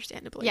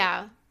 understandably.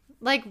 Yeah.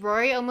 Like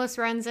Rory almost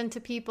runs into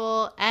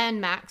people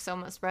and Max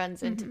almost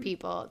runs into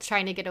people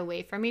trying to get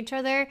away from each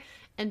other.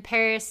 And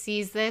Paris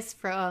sees this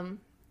from,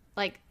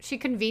 like, she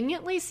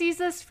conveniently sees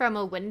this from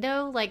a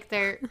window. Like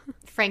their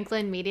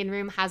Franklin meeting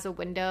room has a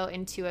window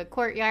into a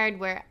courtyard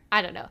where,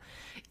 I don't know.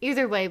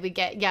 Either way, we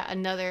get yet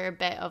another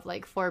bit of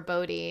like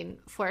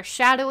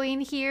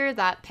foreshadowing here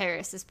that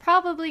Paris is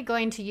probably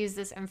going to use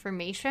this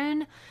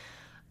information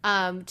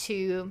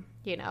to,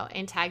 you know,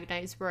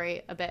 antagonize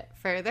Rory a bit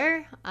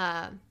further.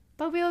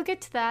 But we'll get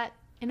to that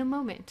in a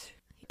moment.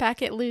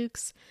 Back at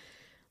Luke's,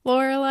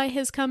 Lorelai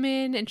has come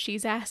in and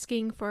she's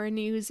asking for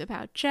news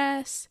about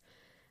Jess.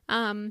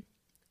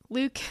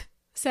 Luke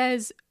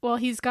says, well,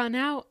 he's gone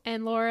out,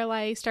 and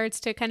Lorelai starts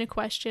to kind of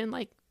question,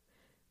 like,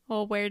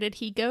 well, where did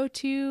he go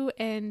to?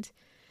 And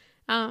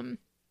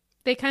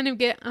they kind of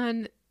get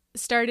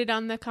started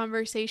on the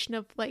conversation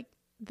of like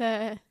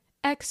the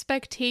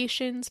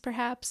expectations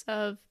perhaps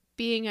of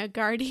being a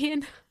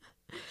guardian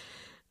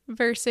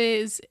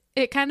versus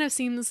it kind of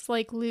seems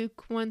like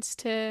Luke wants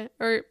to,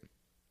 or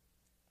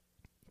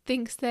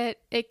thinks that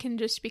it can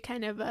just be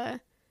kind of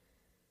a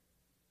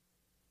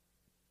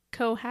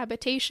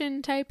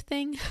cohabitation type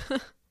thing.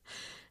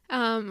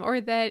 Or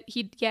that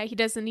he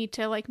doesn't need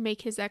to like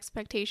make his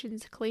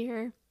expectations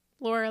clear.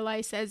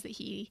 Lorelai says that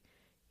he,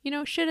 you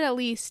know, should at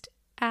least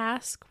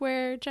ask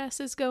where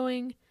Jess is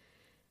going.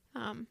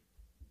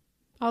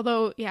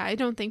 Although, I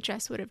don't think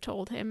Jess would have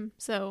told him,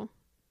 so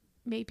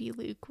maybe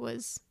Luke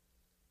was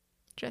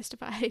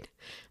justified.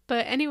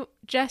 But anyway,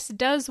 Jess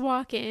does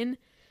walk in,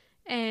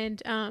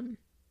 and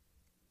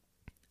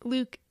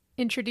Luke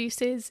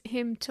introduces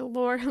him to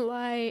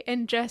Lorelai,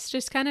 and Jess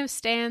just kind of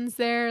stands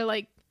there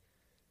like,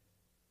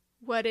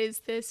 what is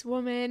this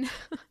woman?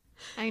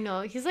 I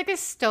know. He's like a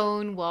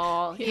stone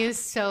wall. Yeah. He is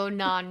so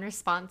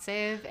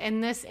non-responsive in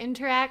this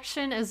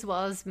interaction, as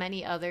well as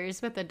many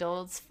others with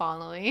adults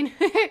following.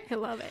 I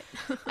love it.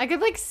 I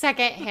get like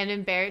secondhand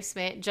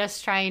embarrassment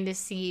just trying to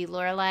see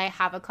Lorelai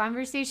have a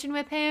conversation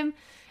with him.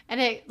 And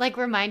it like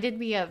reminded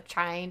me of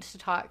trying to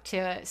talk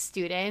to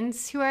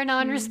students who are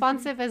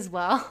non-responsive as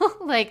well.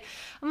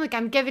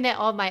 I'm giving it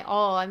all my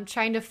all. I'm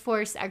trying to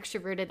force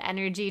extroverted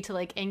energy to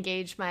like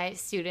engage my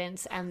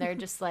students, and they're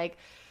just like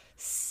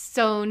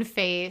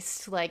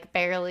stone-faced, like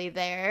barely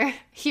there,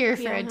 here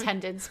for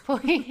attendance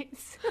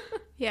points.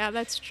 Yeah,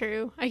 that's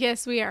true. I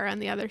guess we are on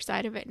the other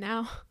side of it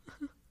now.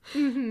 A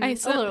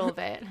little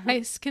bit.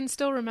 I can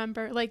still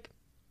remember, like,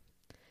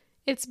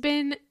 it's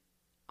been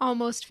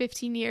almost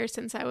 15 years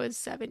since I was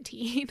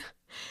 17,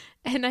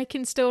 and I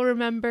can still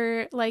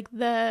remember like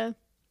the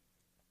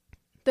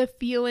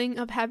feeling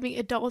of having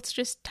adults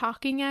just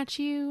talking at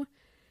you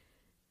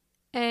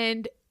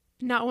and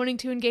not wanting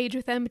to engage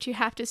with them, but you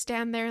have to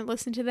stand there and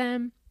listen to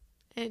them.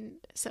 And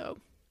so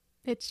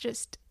it's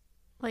just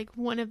like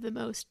one of the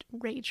most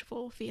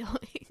rageful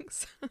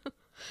feelings.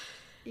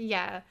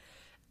 Yeah.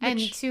 And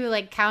to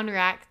like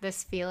counteract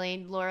this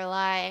feeling,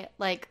 Lorelai,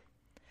 like,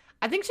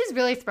 I think she's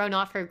really thrown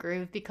off her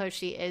groove because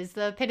she is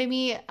the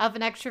epitome of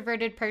an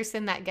extroverted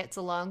person that gets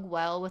along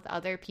well with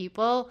other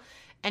people.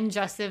 And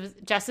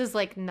Jess's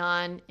like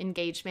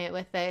non-engagement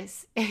with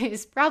this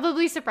is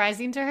probably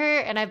surprising to her.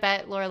 And I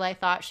bet Lorelai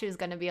thought she was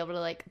going to be able to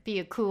like be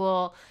a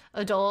cool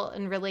adult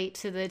and relate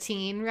to the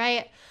teen,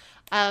 right?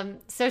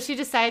 So she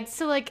decides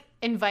to like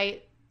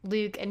invite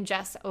Luke and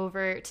Jess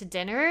over to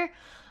dinner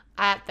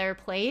at their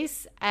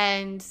place.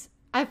 And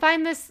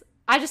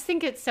I just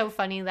think it's so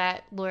funny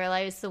that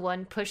Lorelai is the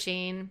one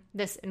pushing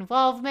this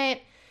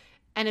involvement.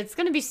 And it's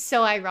going to be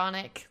so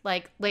ironic,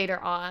 like, later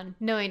on,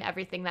 knowing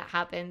everything that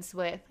happens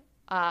with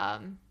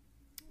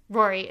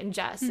Rory and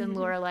Jess and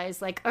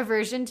Lorelai's, like,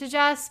 aversion to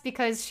Jess,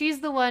 because she's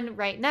the one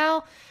right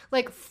now,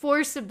 like,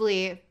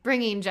 forcibly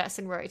bringing Jess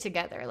and Rory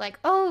together. Like,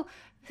 oh,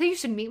 you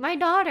should meet my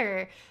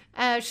daughter.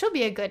 She'll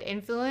be a good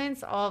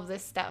influence, all of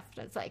this stuff.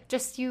 It's like,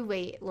 just you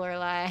wait,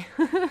 Lorelai.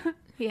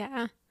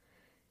 Yeah.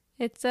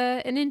 It's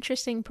an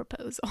interesting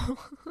proposal.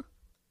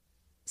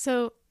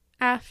 So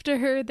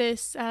after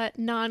this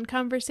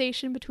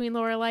non-conversation between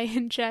Lorelai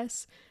and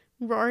Jess,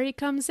 Rory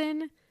comes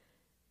in.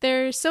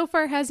 There so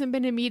far hasn't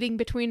been a meeting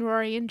between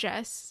Rory and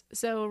Jess,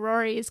 so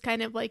Rory is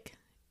kind of like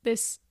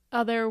this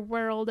other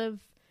world of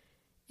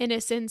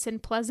innocence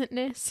and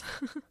pleasantness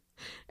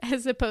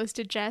as opposed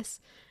to Jess.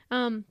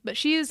 But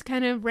she is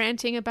kind of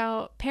ranting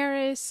about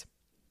Paris.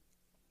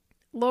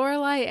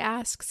 Lorelai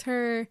asks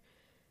her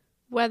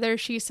whether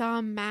she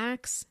saw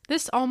Max.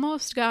 This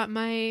almost got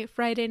my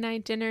Friday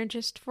night dinner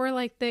just for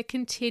like the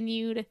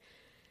continued,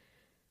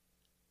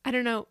 I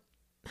don't know,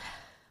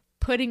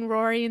 putting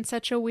Rory in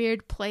such a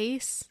weird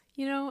place.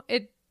 You know,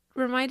 it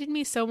reminded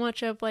me so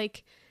much of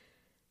like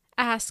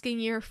asking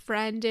your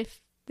friend if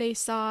they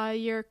saw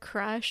your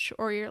crush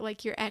or your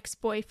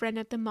ex-boyfriend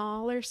at the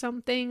mall or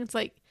something. It's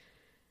like,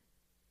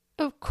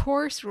 of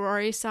course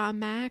Rory saw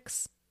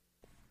Max.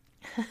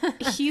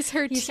 He's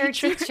her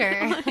teacher.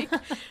 Like,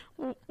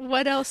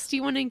 what else do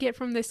you want to get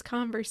from this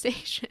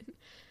conversation?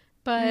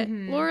 But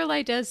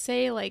Lorelai does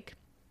say, like,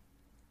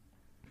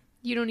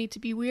 you don't need to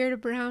be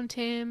weird around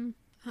him.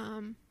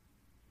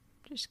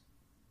 Just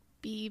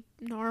be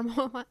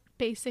normal,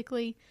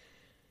 basically.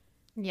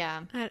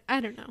 Yeah. I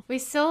don't know. We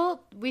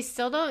still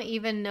don't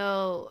even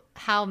know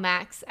how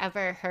Max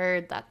ever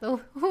heard that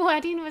the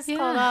wedding was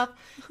called off.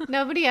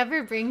 Nobody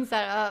ever brings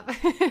that up.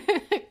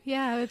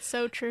 Yeah, it's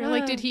so true.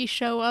 Like, did he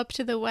show up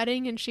to the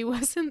wedding and she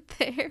wasn't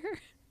there?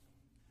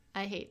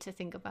 I hate to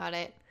think about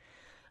it.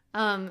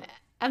 And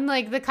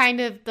like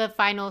the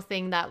final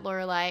thing that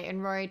Lorelai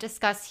and Rory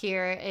discuss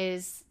here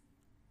is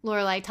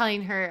Lorelai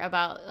telling her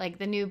about like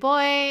the new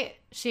boy.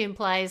 She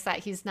implies that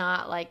he's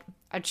not like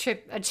a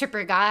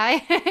chipper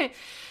guy,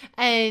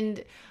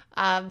 and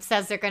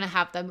says they're gonna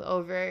have them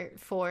over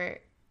for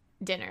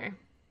dinner.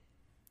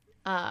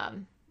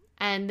 And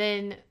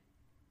then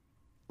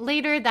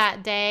later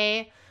that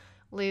day,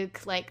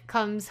 Luke like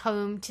comes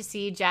home to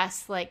see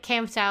Jess like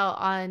camped out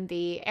on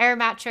the air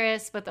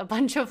mattress with a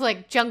bunch of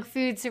like junk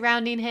food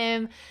surrounding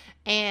him,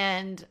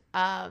 and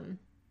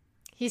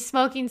he's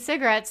smoking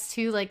cigarettes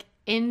too, like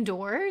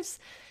indoors.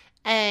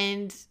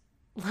 And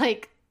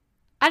like,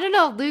 I don't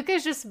know, Luke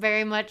is just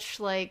very much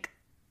like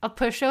a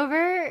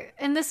pushover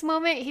in this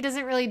moment. He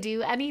doesn't really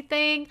do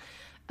anything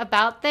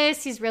about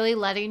this. He's really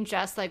letting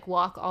Jess like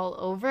walk all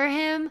over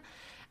him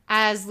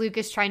as Luke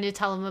is trying to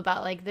tell him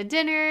about like the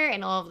dinner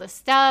and all of the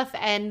stuff.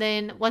 And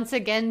then once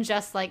again,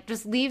 Jess like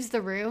just leaves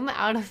the room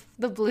out of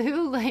the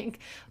blue, like,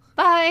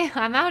 bye,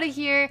 I'm out of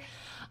here.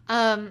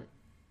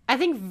 I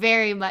think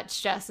very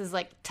much Jess is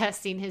like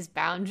testing his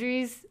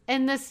boundaries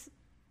in this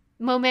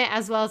moment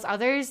as well as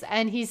others,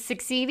 and he's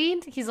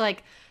succeeding. He's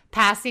like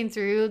passing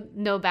through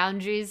no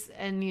boundaries,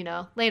 and you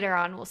know, later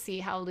on we'll see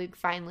how Luke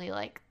finally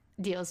like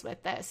deals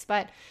with this.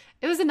 But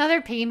it was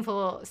another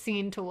painful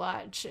scene to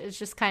watch. It's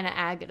just kind of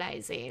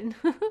agonizing.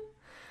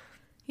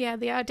 Yeah,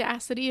 the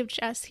audacity of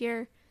Jess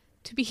here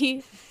to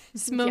be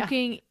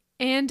smoking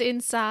and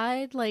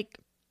inside, like,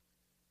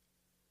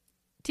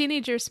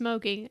 teenager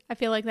smoking, I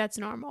feel like that's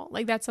normal.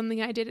 Like, that's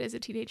something I did as a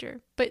teenager.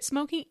 But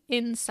smoking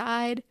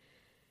inside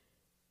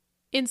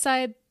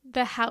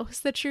the house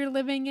that you're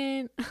living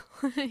in,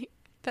 like,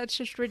 that's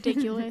just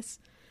ridiculous.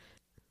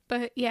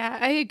 But yeah,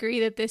 I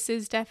agree that this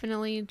is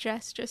definitely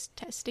Jess just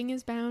testing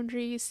his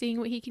boundaries, seeing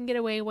what he can get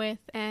away with.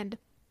 And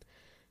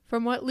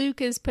from what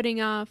Luke is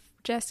putting off,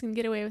 Jess can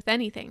get away with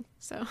anything.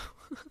 So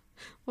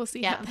we'll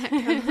see how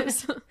that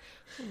goes.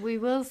 We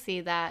will see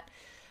that.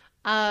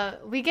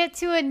 We get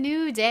to a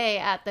new day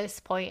at this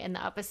point in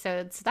the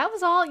episode. So that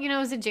was all, you know,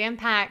 it was a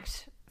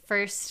jam-packed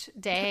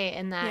first day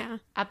in that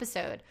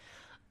episode.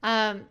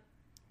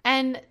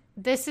 And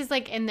this is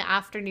like in the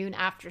afternoon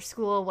after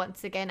school,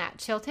 once again at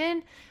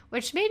Chilton,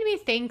 which made me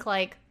think,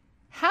 like,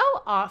 how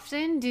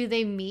often do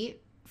they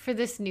meet for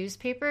this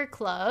newspaper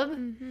club?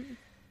 Mm-hmm.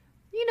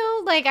 You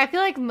know, like, I feel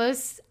like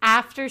most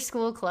after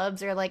school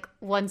clubs are like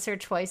once or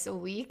twice a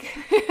week,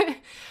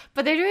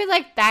 but they're doing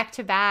like back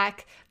to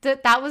back.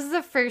 That was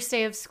the first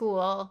day of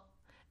school.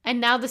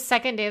 And now the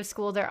second day of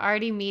school, they're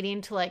already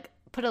meeting to like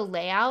put a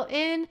layout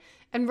in,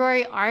 and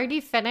Rory already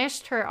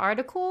finished her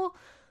article.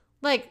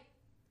 Like,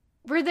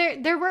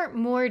 there weren't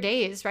more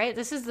days, right?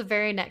 This is the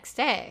very next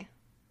day.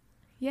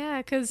 Yeah,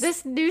 because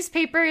this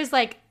newspaper is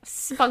like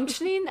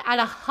functioning at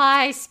a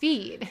high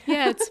speed.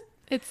 Yeah,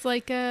 it's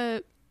like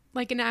an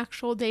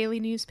actual daily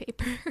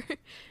newspaper.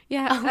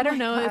 Yeah, I don't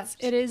know. Gosh.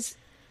 It is,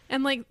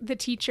 and like the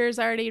teachers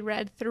already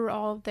read through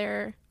all of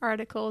their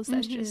articles.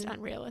 That's just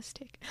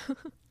unrealistic.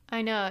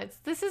 I know.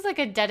 This is like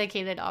a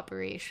dedicated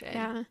operation.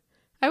 Yeah,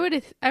 I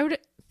would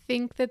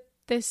think that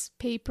this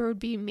paper would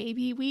be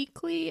maybe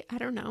weekly. I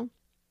don't know.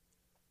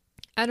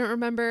 I don't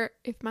remember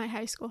if my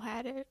high school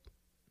had a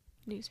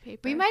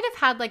newspaper. We might have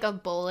had like a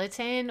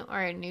bulletin or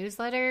a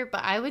newsletter,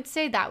 but I would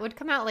say that would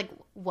come out like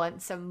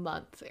once a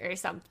month or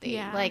something.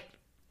 Yeah. Like,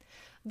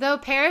 though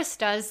Paris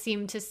does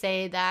seem to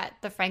say that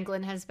the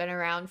Franklin has been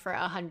around for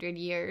 100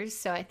 years,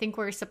 so I think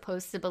we're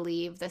supposed to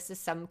believe this is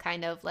some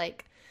kind of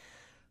like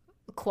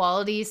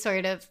quality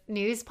sort of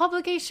news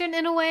publication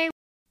in a way.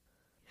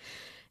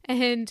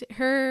 And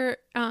her,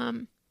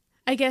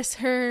 I guess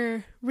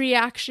her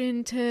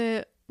reaction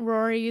to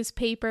Rory's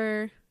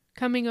paper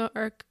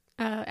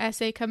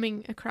essay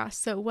coming across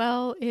so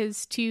well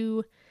is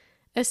to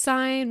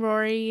assign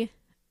Rory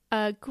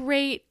a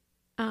great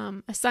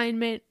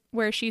assignment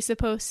where she's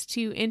supposed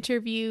to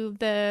interview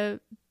the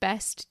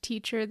best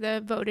teacher,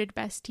 the voted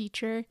best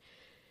teacher.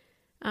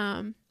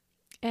 And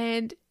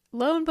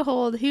lo and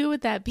behold, who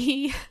would that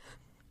be?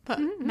 But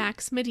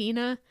Max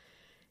Medina.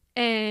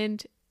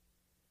 And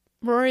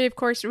Rory, of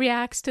course,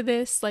 reacts to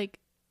this like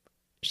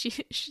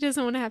she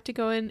doesn't want to have to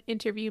go and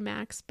interview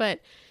Max, but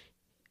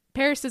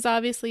Paris is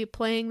obviously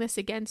playing this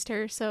against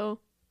her, so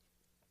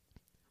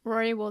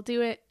Rory will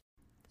do it.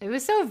 It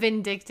was so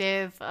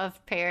vindictive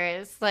of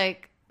Paris.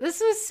 Like,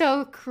 this was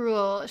so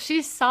cruel.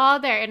 She saw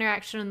their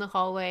interaction in the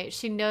hallway.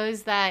 She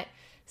knows that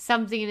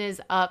something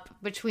is up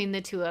between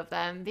the two of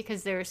them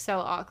because they were so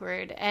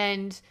awkward.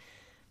 And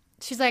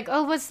she's like,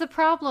 oh, what's the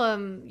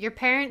problem?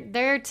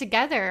 They're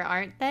together,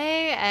 aren't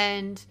they?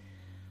 And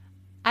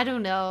I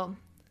don't know.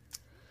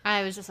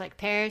 I was just like,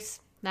 Paris,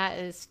 that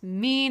is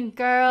mean,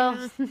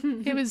 girl. Yeah.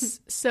 It was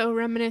so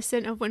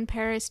reminiscent of when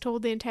Paris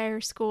told the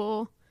entire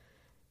school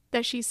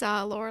that she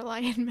saw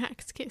Lorelai and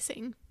Max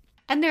kissing.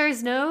 And there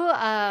is no,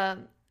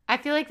 I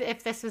feel like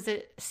if this was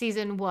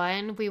season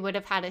 1, we would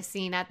have had a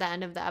scene at the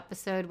end of the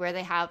episode where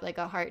they have like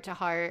a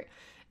heart-to-heart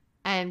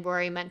and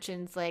Rory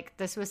mentions like,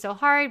 this was so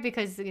hard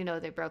because, you know,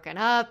 they're broken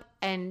up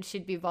and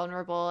she'd be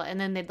vulnerable and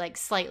then they'd like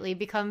slightly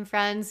become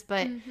friends.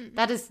 But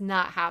that does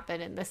not happen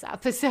in this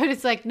episode.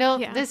 It's like, no,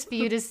 this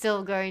feud is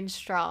still going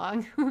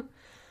strong.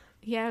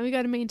 Yeah, we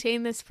got to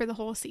maintain this for the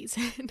whole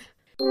season.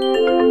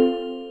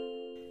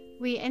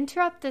 We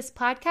interrupt this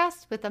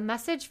podcast with a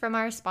message from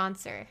our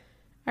sponsor.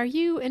 Are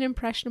you an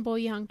impressionable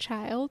young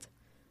child?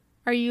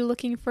 Are you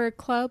looking for a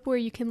club where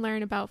you can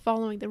learn about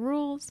following the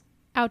rules,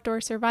 outdoor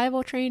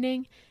survival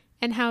training,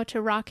 and how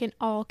to rock an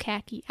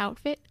all-khaki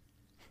outfit?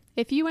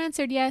 If you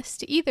answered yes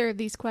to either of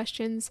these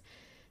questions,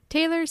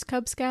 Taylor's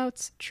Cub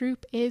Scouts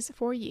troop is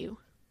for you.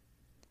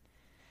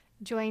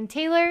 Join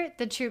Taylor,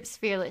 the troop's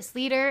fearless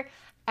leader,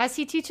 as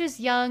he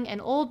teaches young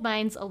and old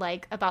minds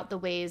alike about the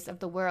ways of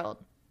the world.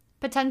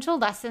 Potential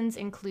lessons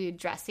include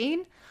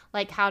dressing,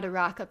 like how to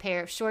rock a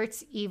pair of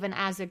shorts even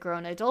as a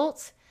grown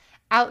adult,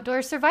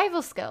 outdoor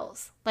survival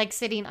skills, like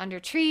sitting under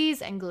trees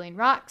and gluing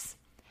rocks,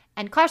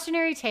 and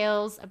cautionary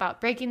tales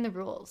about breaking the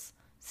rules.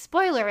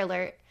 Spoiler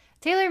alert,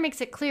 Taylor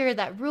makes it clear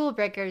that rule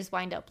breakers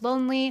wind up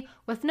lonely,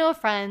 with no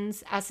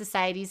friends, as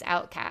society's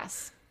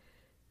outcasts.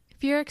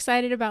 If you're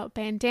excited about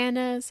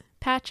bandanas,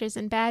 patches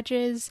and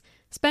badges,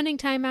 spending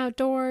time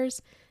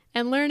outdoors,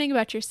 and learning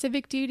about your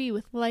civic duty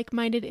with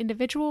like-minded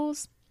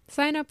individuals,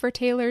 sign up for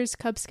Taylor's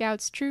Cub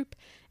Scouts troop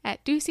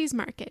at Ducey's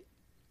Market.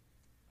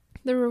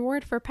 The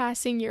reward for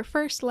passing your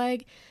first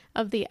leg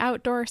of the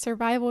outdoor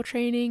survival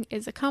training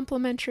is a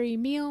complimentary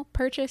meal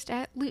purchased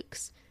at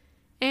Luke's.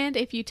 And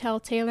if you tell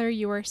Taylor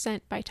you were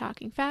sent by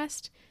Talking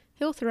Fast,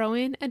 he'll throw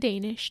in a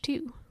Danish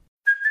too.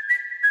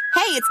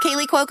 Hey, it's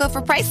Kaylee Cuoco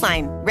for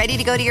Priceline. Ready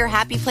to go to your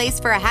happy place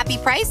for a happy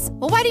price?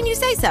 Well, why didn't you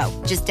say so?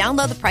 Just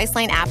download the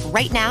Priceline app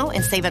right now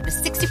and save up to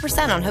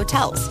 60% on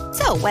hotels.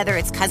 So whether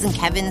it's Cousin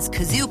Kevin's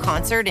Kazoo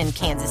Concert in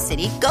Kansas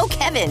City, go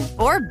Kevin,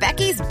 or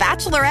Becky's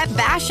Bachelorette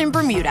Bash in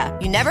Bermuda,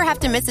 you never have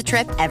to miss a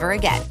trip ever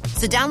again.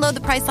 So download the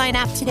Priceline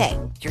app today.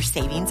 Your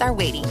savings are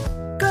waiting.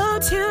 Go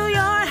to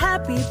your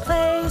happy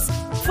place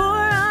for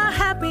a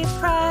happy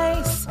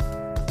price.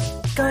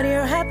 Go to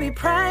your happy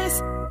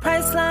price,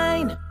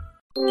 Priceline.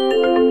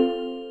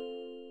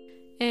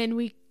 And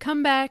we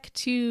come back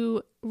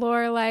to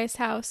Lorelai's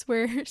house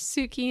where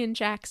Suki and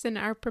Jackson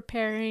are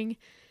preparing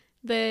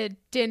the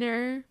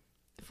dinner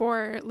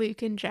for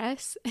Luke and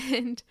Jess.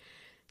 And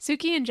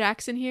Suki and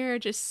Jackson here are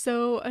just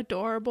so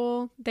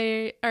adorable.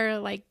 They are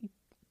like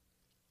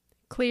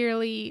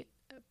clearly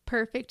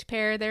perfect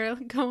pair. They're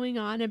going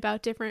on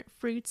about different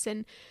fruits,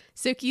 and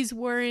Suki's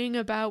worrying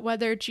about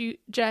whether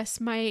Jess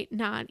might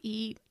not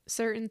eat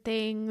certain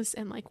things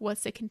and like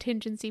what's the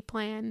contingency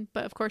plan.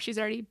 But of course she's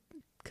already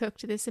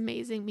cooked this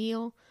amazing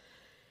meal,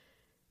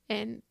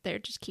 and they're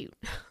just cute.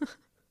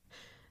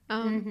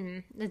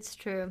 It's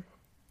true.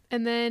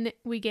 And then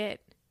we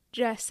get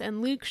Jess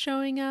and Luke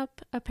showing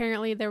up.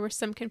 Apparently there was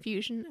some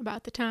confusion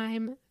about the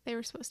time they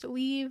were supposed to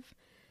leave.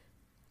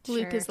 Sure.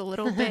 Luke is a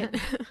little bit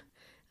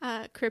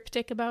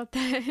cryptic about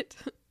that.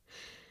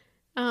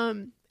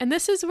 And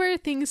this is where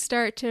things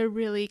start to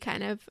really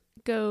kind of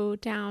go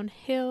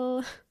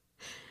downhill.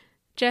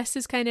 Jess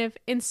is kind of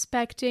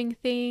inspecting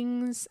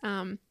things.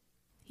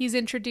 He's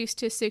introduced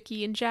to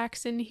Suki and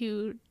Jackson,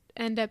 who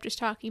end up just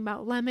talking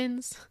about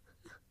lemons.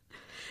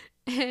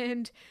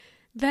 And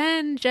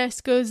then Jess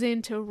goes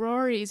into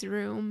Rory's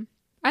room.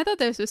 I thought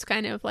this was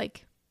kind of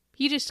like,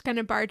 he just kind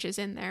of barges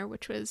in there,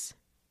 which was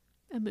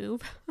a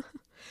move.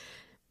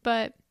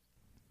 But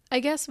I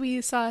guess we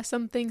saw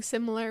something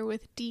similar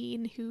with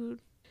Dean, who...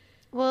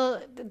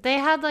 Well, they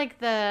had like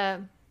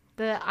the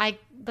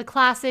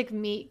classic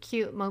meet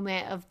cute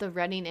moment of the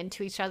running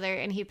into each other,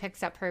 and he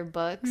picks up her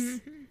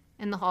books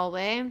in the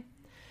hallway.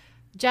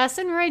 Jess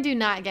and Roy do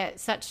not get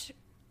such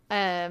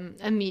a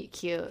meet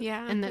cute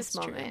in this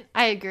moment. True.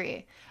 I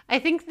agree. I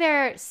think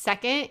their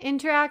second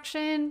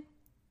interaction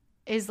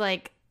is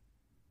like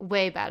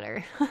way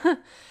better.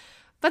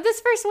 But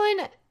this first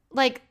one,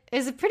 like,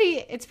 it's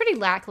pretty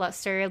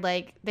lackluster.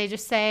 Like, they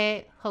just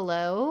say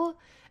hello,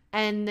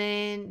 And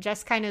then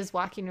Jess kind of is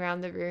walking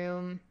around the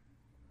room.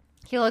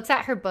 He looks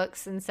at her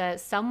books and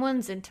says,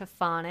 someone's into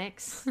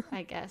phonics,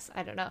 I guess.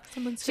 I don't know.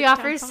 She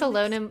offers to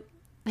loan him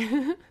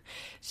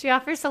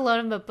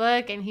a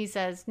book, and he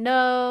says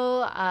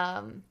no.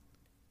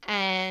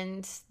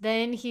 And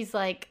then he's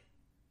like,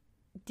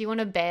 do you want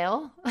to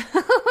bail?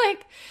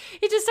 Like,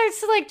 he just starts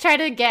to like try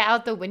to get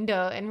out the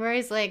window, and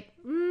Rory's like,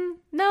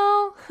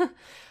 no.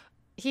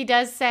 He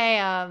does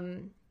say,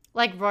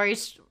 like,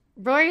 Rory's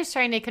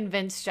trying to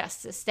convince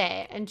Jess to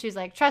stay, and she's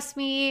like, trust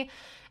me.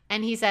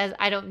 And he says,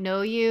 I don't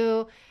know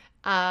you.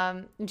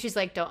 And she's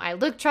like, don't I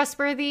look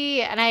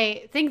trustworthy? And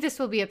I think this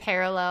will be a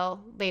parallel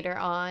later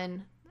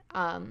on,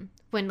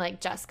 when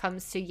like Jess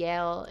comes to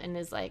Yale and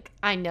is like,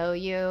 I know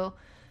you.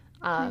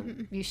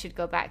 You should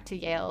go back to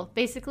Yale,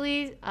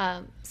 basically.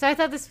 So I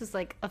thought this was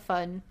like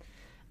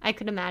I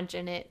could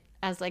imagine it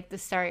as like the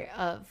start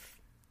of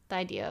the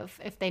idea of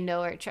if they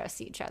know or trust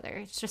each other.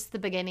 It's just the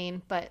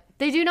beginning, but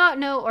they do not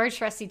know or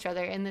trust each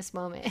other in this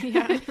moment.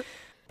 Yeah.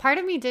 Part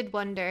of me did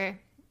wonder,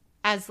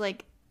 as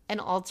like an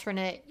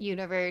alternate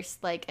universe,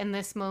 like in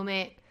this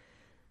moment,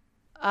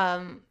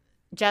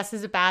 Jess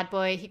is a bad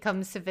boy. He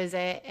comes to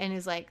visit and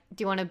is like,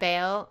 do you want to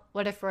bail?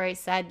 What if Rory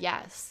said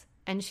yes?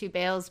 And she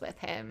bails with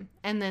him.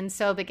 And then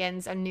so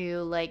begins a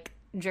new like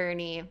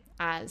journey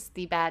as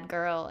the bad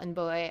girl and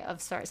boy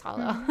of Stars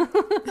Hollow.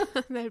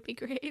 That would be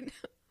great.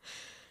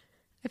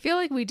 I feel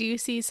like we do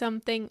see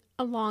something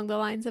along the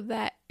lines of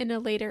that in a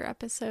later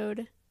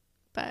episode,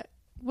 but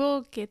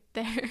we'll get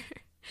there.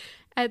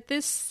 At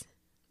this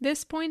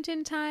point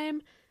in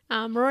time,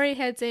 Rory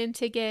heads in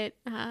to get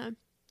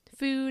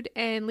food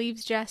and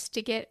leaves Jess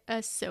to get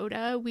a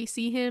soda. We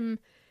see him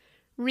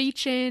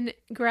reach in,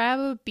 grab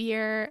a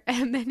beer,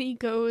 and then he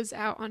goes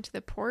out onto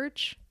the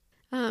porch.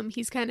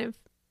 He's kind of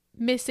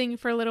missing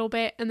for a little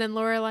bit, and then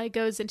Lorelai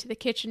goes into the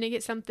kitchen to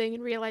get something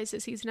and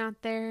realizes he's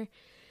not there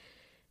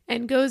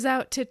and goes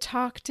out to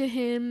talk to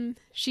him.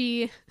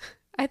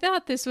 I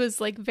thought this was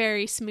like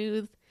very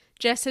smooth.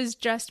 Jess has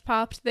just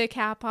popped the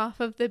cap off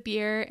of the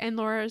beer, and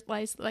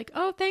Lorelai's like,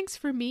 oh, thanks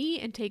for me,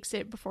 and takes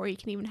it before he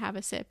can even have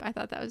a sip. I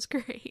thought that was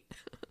great.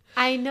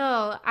 I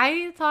know.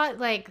 I thought,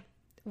 like,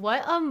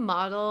 what a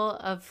model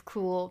of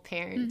cool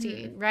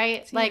parenting,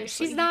 right? Seriously. Like,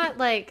 she's not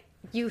like,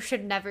 you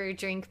should never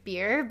drink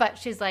beer, but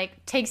she's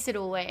like, takes it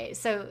away.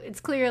 So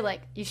it's clear,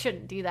 like, you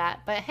shouldn't do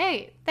that. But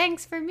hey,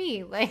 thanks for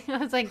me. Like, I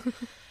was like,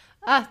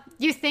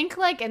 you think,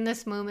 like, in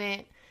this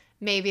moment,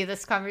 maybe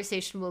this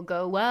conversation will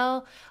go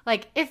well.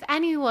 Like, if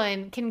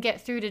anyone can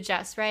get through to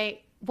Jess,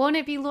 right? Won't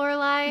it be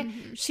Lorelai?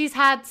 Mm-hmm. She's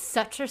had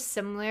such a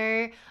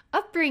similar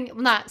upbringing,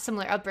 well, not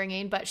similar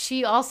upbringing, but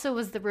she also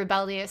was the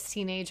rebellious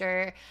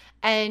teenager,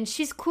 and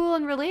she's cool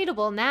and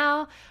relatable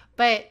now,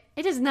 but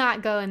it does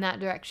not go in that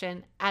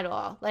direction at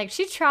all. Like,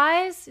 she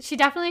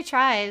definitely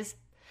tries.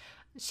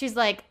 She's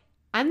like,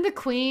 I'm the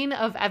queen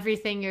of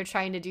everything you're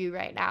trying to do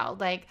right now.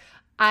 Like,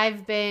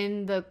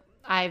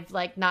 I've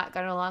like not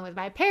gotten along with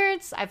my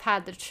parents. I've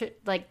had the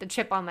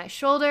chip on my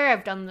shoulder.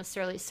 I've done the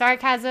surly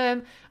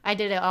sarcasm. I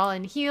did it all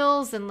in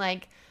heels, and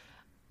like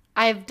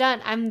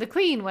I'm the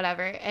queen,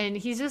 whatever. And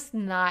he's just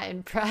not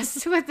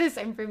impressed with this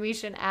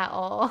information at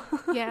all.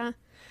 Yeah.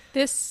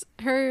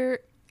 Her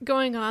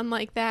going on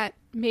like that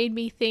made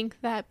me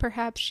think that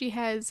perhaps she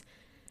has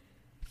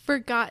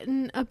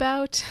forgotten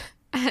about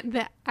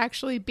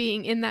actually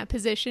being in that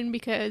position,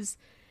 because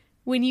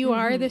when you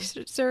are the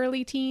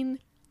surly teen,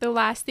 the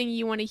last thing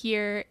you want to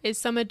hear is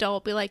some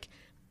adult be like,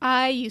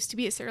 I used to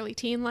be a surly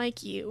teen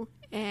like you,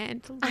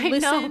 and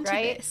listen to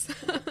this.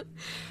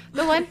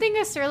 The one thing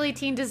a surly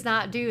teen does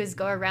not do is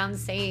go around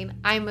saying,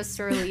 I'm a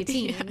surly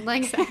teen. Yeah,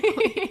 like,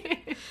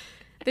 exactly.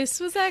 This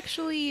was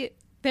actually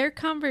their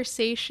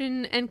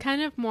conversation, and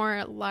kind of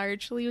more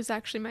largely was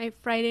actually my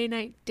Friday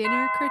night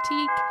dinner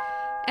critique.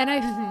 And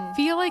I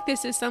feel like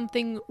this is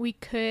something we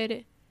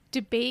could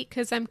debate,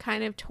 because I'm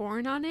kind of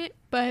torn on it,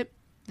 but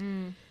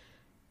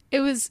it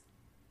was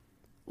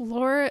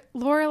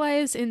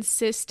Lorelai's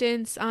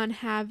insistence on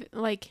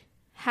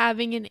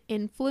having an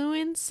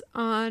influence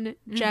on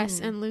Jess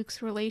and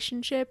Luke's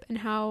relationship, and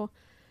how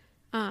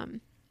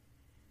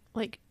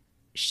like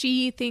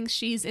she thinks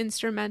she's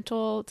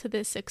instrumental to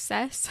the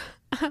success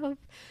of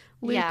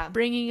Luke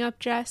bringing up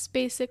Jess,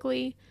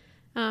 basically.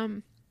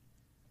 And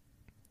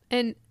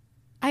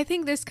I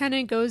think this kind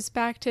of goes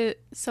back to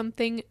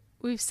something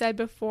we've said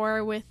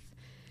before with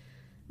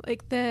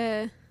like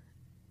the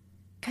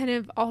kind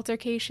of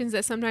altercations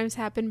that sometimes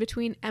happen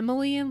between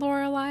Emily and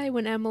Lorelai,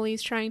 when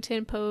Emily's trying to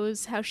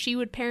impose how she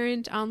would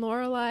parent on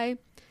Lorelai.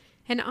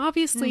 And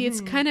obviously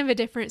it's kind of a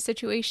different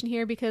situation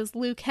here, because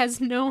Luke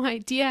has no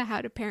idea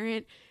how to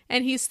parent,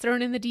 and he's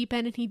thrown in the deep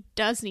end, and he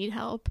does need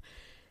help.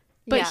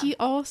 But he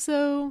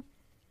also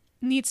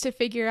needs to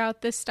figure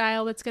out the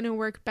style that's going to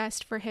work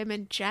best for him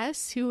and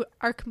Jess, who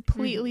are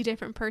completely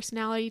different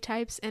personality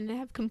types and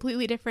have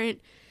completely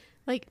different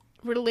like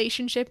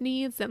relationship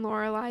needs than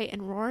Lorelai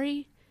and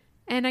Rory.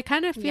 And I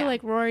kind of feel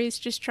like Rory's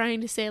just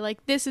trying to say,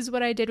 like, this is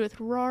what I did with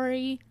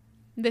Rory.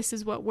 This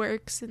is what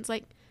works. And it's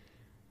like,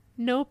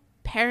 nope,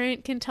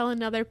 parent can tell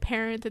another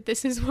parent that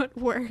this is what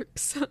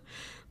works.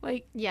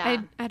 Like,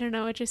 yeah, I don't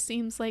know, it just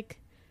seems like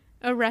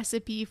a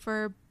recipe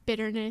for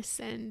bitterness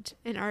and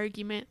an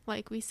argument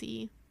like we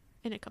see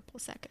in a couple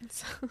of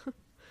seconds.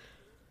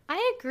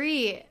 I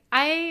agree.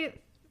 I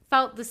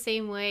felt the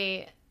same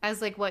way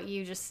as like what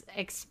you just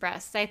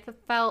expressed. I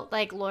felt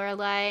like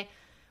Lorelai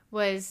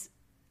was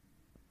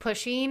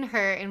pushing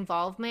her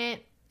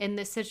involvement in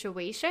this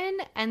situation,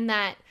 and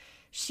that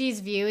she's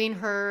viewing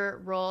her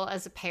role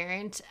as a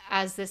parent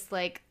as this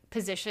like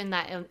position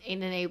that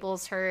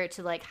enables her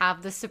to like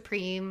have the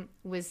supreme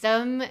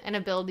wisdom and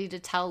ability to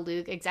tell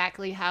Luke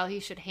exactly how he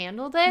should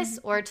handle this,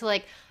 or to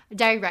like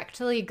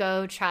directly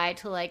go try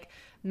to like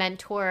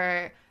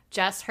mentor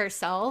Jess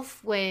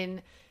herself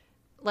when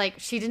like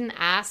she didn't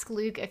ask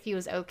Luke if he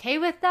was okay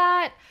with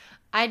that.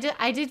 I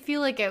did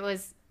feel like it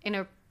was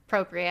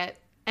inappropriate,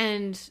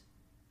 and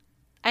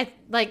I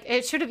like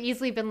it should have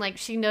easily been like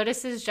she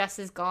notices Jess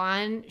is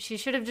gone. She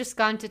should have just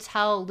gone to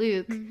tell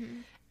Luke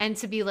and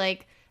to be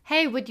like,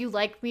 hey, would you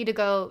like me to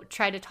go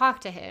try to talk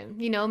to him?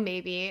 You know,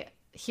 maybe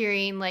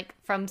hearing like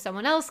from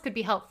someone else could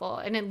be helpful,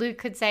 and then Luke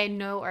could say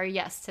no or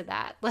yes to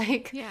that.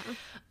 Like, yeah,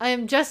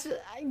 just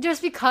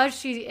because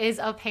she is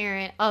a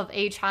parent of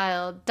a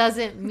child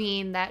doesn't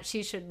mean that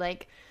she should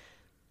like.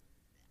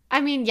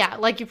 I mean, yeah,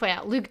 like you point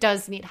out, Luke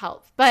does need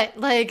help, but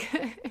like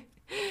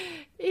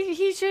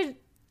he should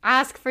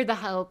ask for the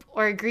help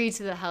or agree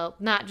to the help,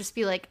 not just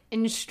be like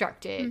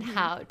instructed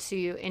how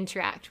to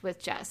interact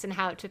with Jess and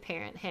how to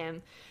parent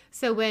him.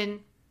 So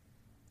when,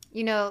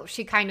 you know,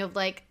 she kind of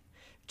like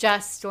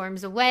Jess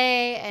storms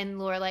away and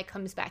Lorelai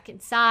comes back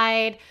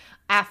inside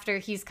after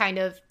he's kind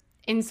of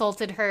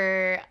insulted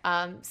her,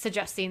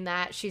 suggesting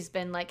that she's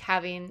been like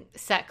having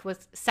sex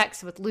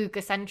with Luke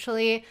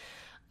essentially,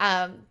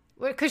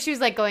 because she was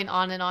like going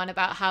on and on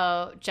about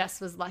how Jess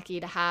was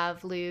lucky to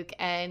have Luke,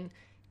 and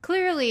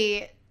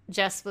clearly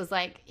Jess was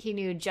like, he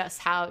knew just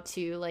how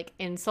to like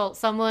insult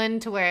someone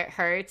to where it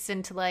hurts,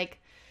 and to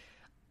like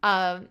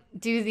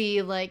do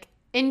the like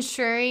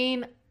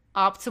ensuring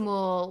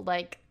optimal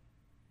like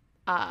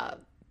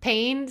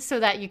pain so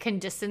that you can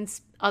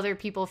distance other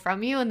people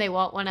from you and they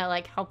won't want to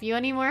like help you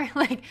anymore.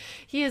 Like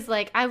he is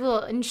like, I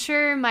will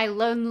ensure my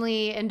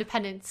lonely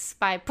independence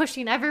by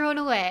pushing everyone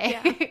away.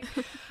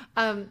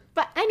 Yeah.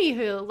 But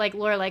anywho, like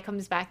Lorelai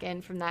comes back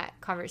in from that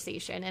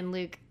conversation, and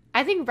Luke,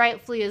 I think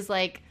rightfully, is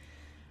like,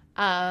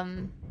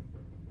 I'm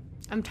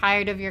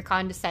tired of your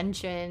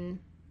condescension.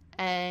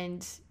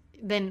 And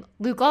then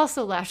Luke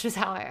also lashes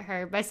out at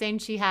her by saying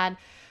she had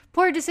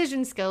poor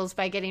decision skills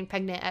by getting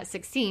pregnant at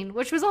 16,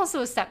 which was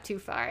also a step too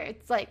far.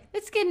 It's like,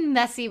 it's getting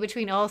messy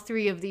between all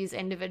three of these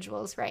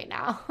individuals right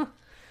now.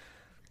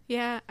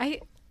 Yeah,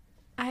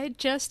 I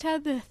just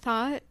had the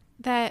thought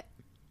that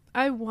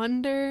I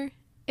wonder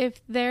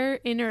if their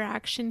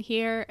interaction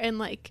here and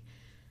like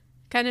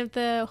kind of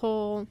the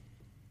whole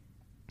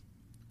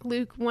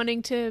Luke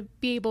wanting to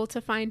be able to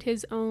find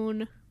his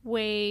own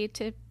way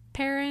to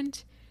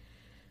parent,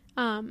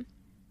 and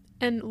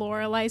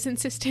Lorelai's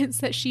insistence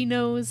that she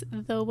knows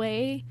the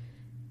way,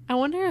 I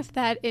wonder if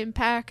that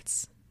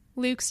impacts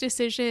Luke's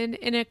decision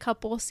in a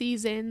couple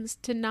seasons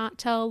to not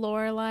tell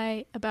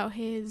Lorelai about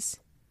his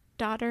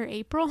daughter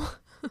April.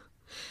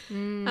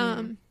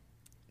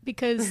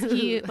 Because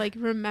he like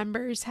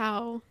remembers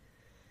how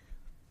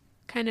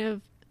kind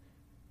of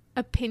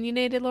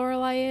opinionated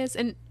Lorelai is,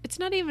 and it's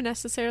not even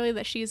necessarily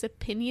that she's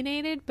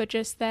opinionated, but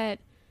just that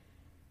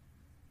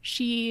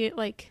she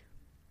like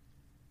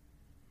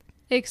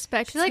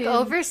expects, she like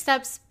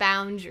oversteps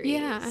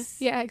boundaries.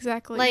 Yeah,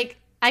 exactly. Like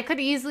I could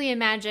easily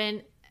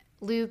imagine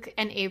Luke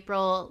and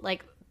April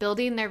like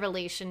building their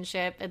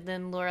relationship, and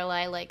then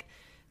Lorelai like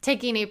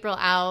taking April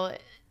out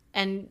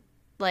and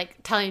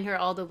like telling her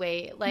all the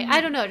way, like, I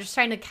don't know, just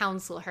trying to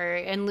counsel her,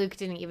 and Luke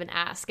didn't even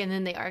ask, and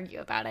then they argue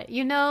about it,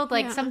 you know,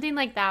 like something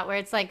like that, where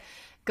it's like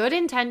good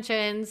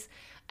intentions,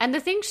 and the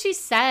things she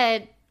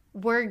said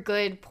were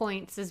good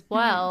points as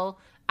well,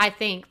 I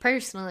think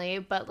personally,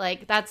 but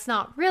like that's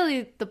not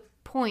really the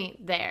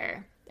point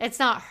there. It's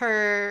not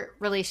her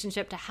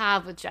relationship to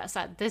have with Jess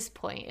at this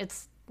point,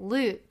 it's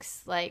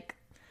Luke's. Like,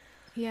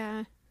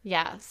 yeah,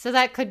 so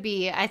that could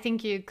be, I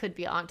think you could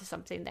be onto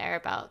something there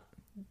about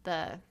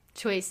the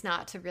choice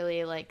not to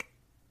really like,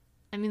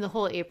 I mean, the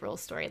whole April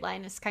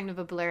storyline is kind of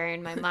a blur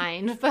in my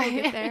mind, but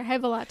we'll get there. I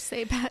have a lot to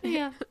say about it.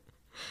 Yeah,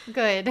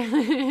 good.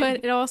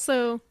 But it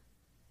also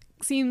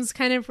seems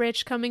kind of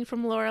rich coming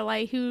from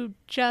Lorelai, who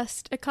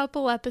just a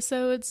couple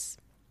episodes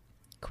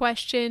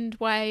questioned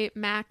why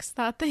Max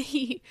thought that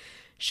he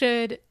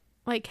should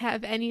like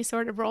have any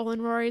sort of role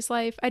in Rory's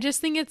life. I just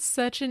think it's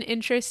such an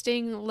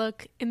interesting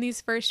look in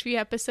these first few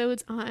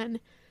episodes on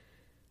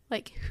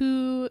like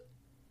who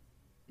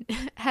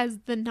has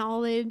the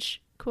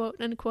knowledge, quote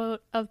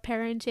unquote, of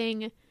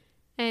parenting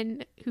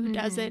and who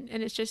doesn't.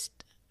 And it's just,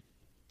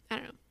 I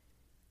don't know,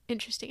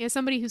 interesting. As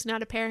somebody who's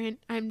not a parent,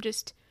 I'm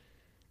just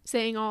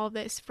saying all of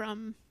this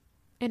from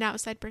an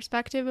outside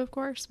perspective, of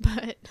course,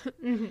 but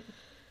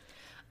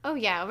oh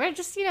yeah, we're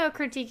just, you know,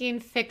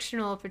 critiquing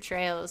fictional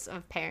portrayals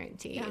of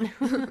parenting.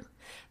 Yeah.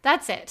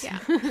 That's it.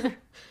 Yeah.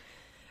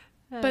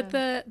 But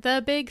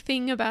the big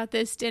thing about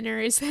this dinner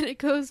is that it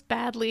goes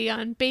badly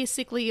on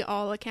basically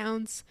all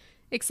accounts,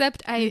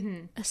 except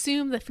I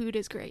assume the food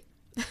is great.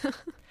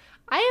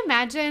 I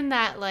imagine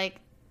that, like,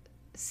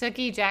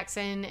 Sookie,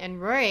 Jackson, and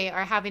Rory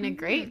are having a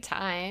great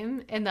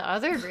time in the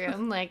other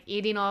room, like,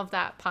 eating all of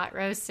that pot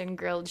roast and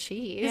grilled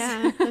cheese.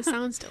 Yeah, that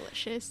sounds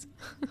delicious.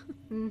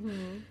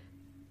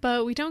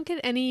 But we don't get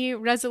any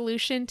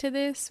resolution to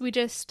this. We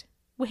just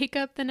wake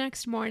up the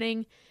next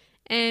morning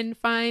and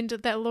find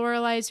that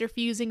Lorelai's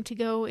refusing to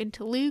go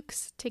into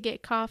Luke's to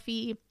get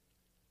coffee.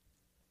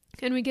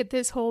 And we get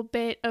this whole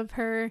bit of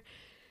her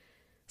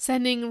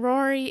sending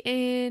Rory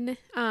in.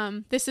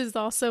 This is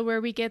also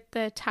where we get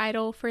the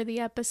title for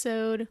the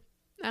episode.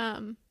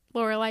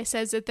 Lorelai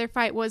says that their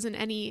fight wasn't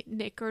any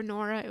Nick or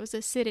Nora. It was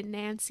a Sid and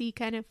Nancy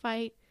kind of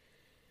fight.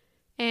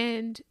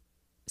 And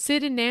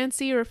Sid and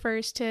Nancy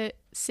refers to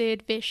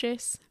Sid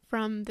Vicious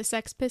from the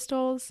Sex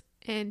Pistols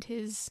and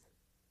his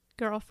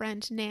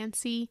girlfriend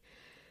Nancy.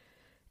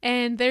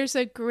 And there's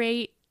a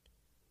great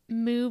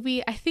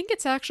movie. I think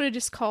it's actually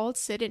just called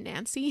Sid and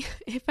Nancy,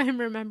 if I'm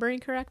remembering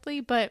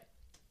correctly, but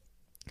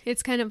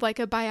it's kind of like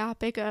a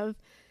biopic of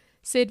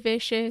Sid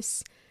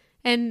Vicious,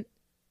 and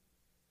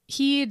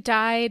he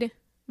died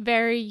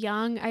very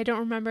young. I don't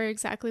remember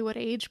exactly what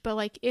age, but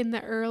like in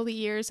the early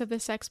years of the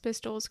Sex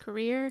Pistols'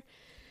 career.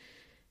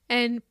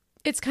 And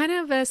it's kind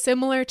of a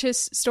similar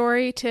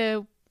story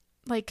to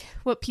like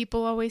what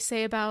people always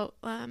say about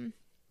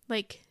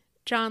like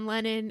John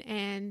Lennon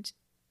and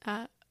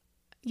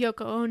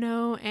Yoko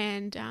Ono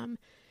and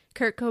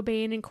Kurt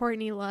Cobain and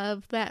Courtney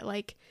Love, that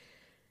like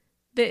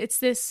it's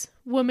this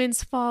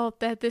woman's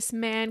fault that this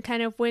man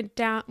kind of went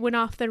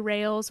off the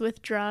rails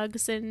with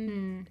drugs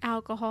and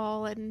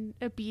alcohol and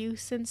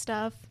abuse and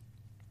stuff.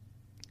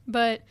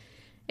 But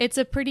it's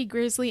a pretty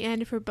grisly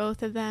end for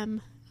both of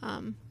them.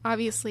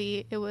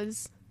 Obviously it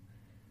was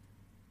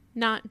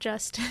not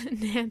just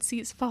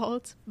Nancy's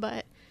fault,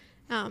 but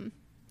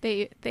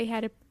they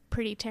had a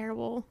pretty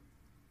terrible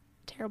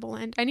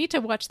end. I need to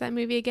watch that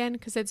movie again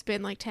because it's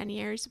been like 10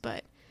 years,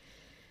 but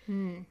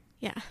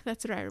yeah,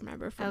 that's what I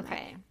remember from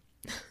that.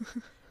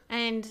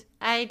 And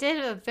I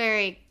did a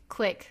very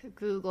quick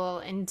Google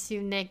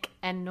into Nick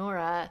and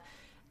Nora,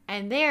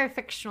 and they are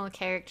fictional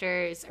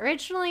characters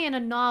originally in a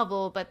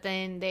novel, but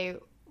then they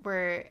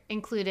were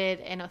included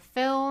in a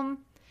film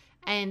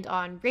and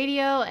on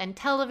radio and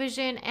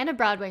television and a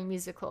Broadway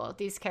musical.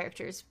 These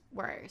characters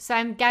were. So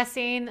I'm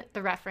guessing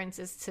the reference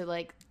is to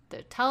like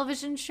the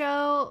television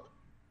show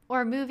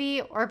or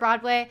movie or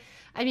Broadway.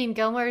 I mean,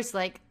 Gilmore's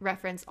like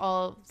reference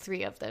all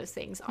three of those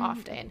things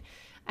often.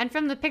 And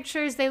from the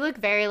pictures, they look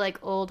very like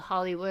old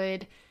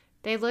Hollywood.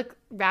 They look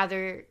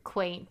rather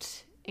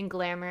quaint and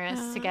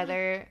glamorous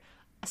together.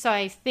 So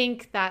I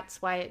think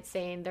that's why it's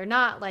saying they're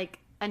not like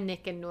a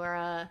Nick and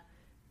Nora,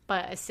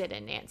 but a Sid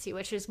and Nancy,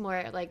 which is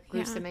more like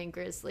gruesome and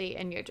grisly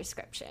in your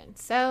description.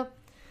 So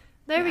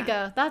there we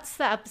go. That's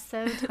the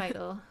episode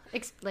title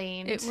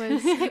explained.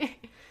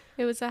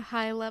 It was a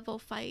high level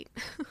fight.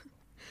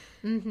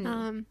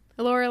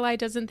 Lorelai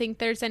doesn't think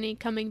there's any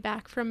coming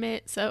back from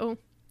it, so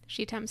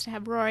she attempts to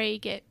have Rory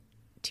get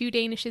 2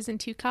 Danishes and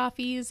 2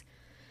 coffees.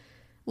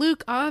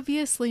 Luke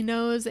obviously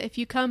knows that if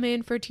you come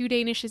in for 2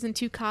 Danishes and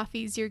 2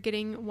 coffees, you're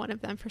getting one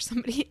of them for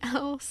somebody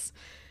else.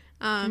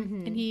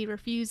 And he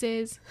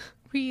refuses.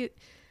 We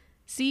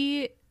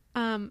see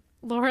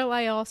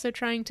Lorelai also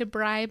trying to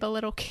bribe a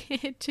little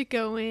kid to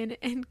go in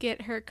and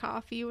get her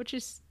coffee, which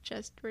is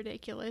just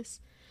ridiculous.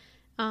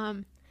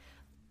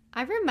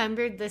 I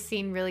remembered this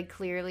scene really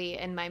clearly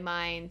in my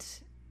mind.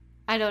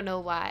 I don't know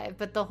why,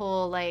 but the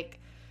whole like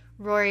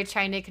Rory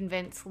trying to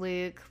convince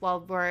Luke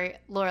while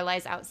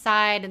Lorelai's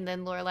outside, and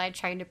then Lorelai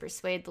trying to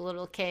persuade the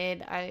little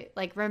kid. I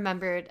like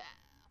remembered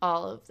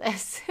all of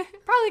this.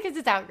 Probably because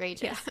it's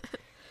outrageous. Yeah.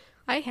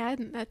 I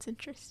hadn't. That's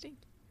interesting.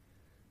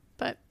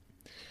 But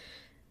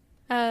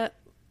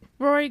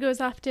Rory goes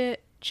off to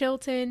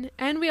Chilton,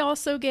 and we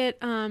also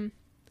get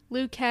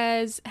Luke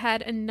has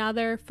had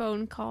another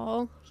phone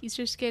call. He's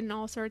just getting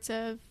all sorts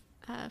of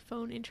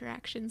phone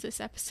interactions this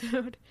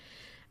episode.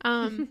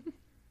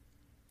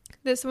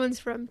 This one's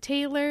from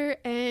Taylor,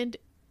 and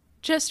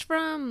just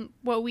from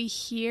what we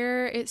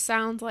hear, it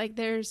sounds like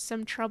there's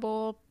some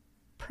trouble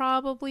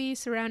probably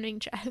surrounding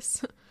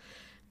Jess.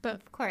 But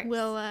of course,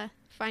 we'll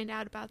find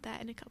out about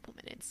that in a couple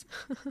minutes.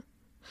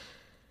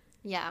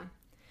 Yeah.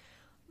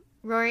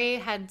 Rory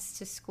heads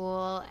to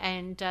school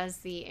and does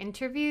the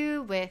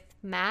interview with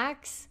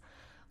Max,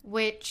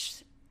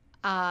 which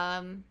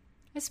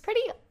is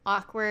pretty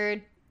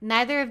awkward.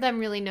 Neither of them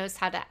really knows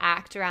how to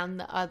act around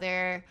the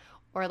other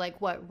or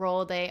like what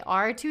role they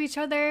are to each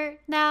other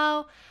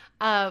now.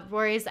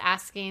 Rory's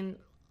asking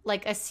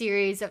like a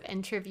series of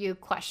interview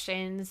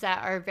questions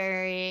that are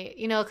very,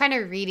 kind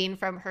of reading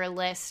from her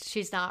list.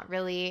 She's not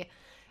really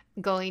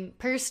going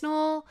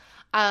personal.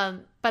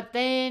 But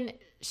then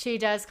she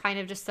does kind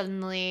of just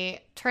suddenly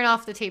turn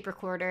off the tape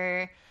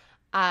recorder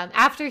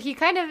after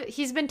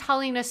he's been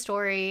telling a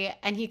story,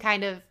 and he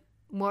kind of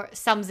more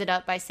sums it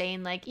up by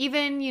saying like,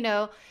 even, you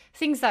know,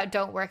 things that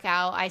don't work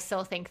out, I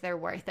still think they're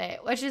worth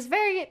it, which is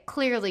very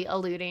clearly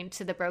alluding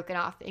to the broken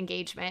off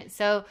engagement.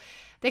 So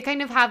they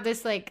kind of have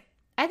this like,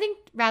 I think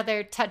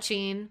rather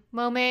touching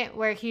moment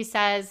where he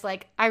says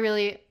like,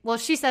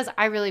 she says,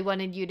 I really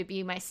wanted you to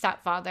be my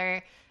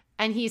stepfather.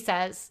 And he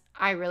says,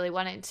 I really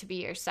wanted to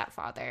be your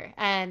stepfather.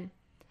 And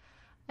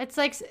it's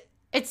like,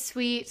 it's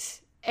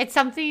sweet. It's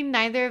something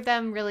neither of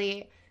them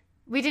really,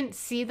 we didn't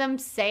see them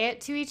say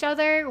it to each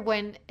other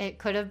when it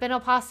could have been a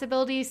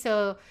possibility.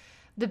 So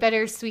the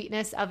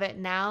bittersweetness of it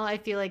now, I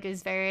feel like,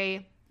 is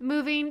very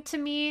moving to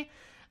me.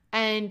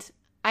 And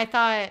I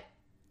thought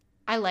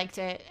I liked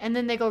it. And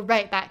then they go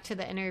right back to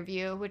the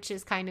interview, which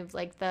is kind of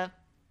like the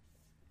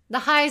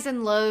highs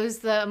and lows,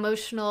 the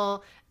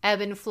emotional ebb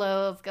and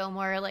flow of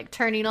Gilmore, like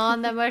turning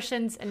on the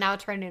emotions and now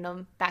turning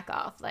them back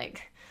off.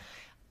 Like,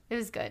 it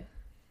was good.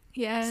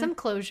 Yeah. Some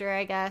closure,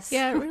 I guess.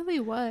 Yeah, it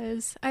really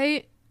was.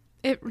 It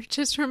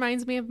just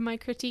reminds me of my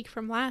critique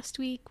from last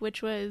week,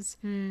 which was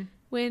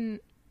when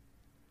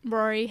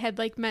Rory had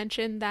like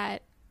mentioned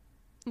that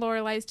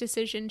Lorelai's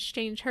decisions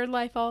changed her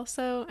life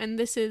also, and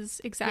this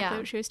is exactly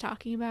what she was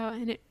talking about.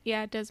 And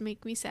it does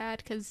make me sad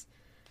because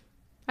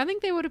I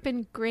think they would have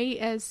been great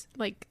as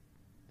like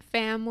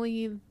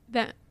family,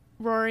 that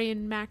Rory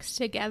and Max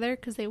together,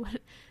 because they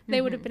would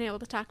have been able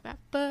to talk about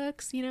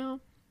books, you know.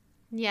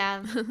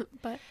 Yeah.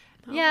 But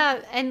yeah,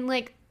 and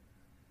like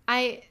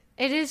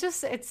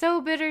it's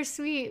so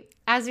bittersweet,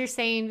 as you're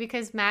saying,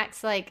 because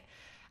Max like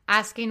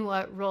asking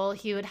what role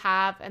he would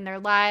have in their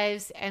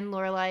lives, and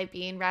Lorelai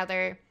being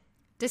rather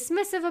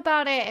dismissive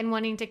about it and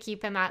wanting to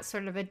keep him at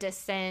sort of a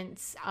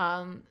distance.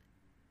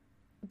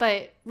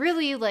 But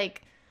really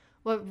like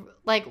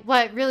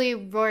what really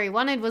Rory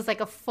wanted was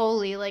like a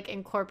fully like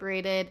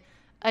incorporated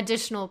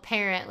additional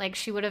parent. Like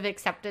she would have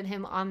accepted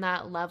him on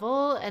that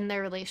level, and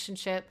their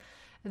relationship,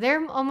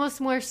 they're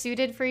almost more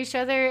suited for each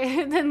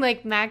other than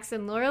like Max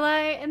and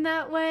Lorelai in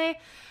that way.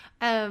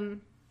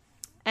 And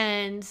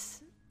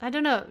I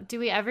don't know, do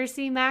we ever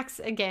see Max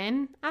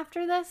again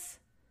after this?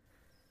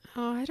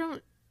 Oh, I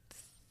don't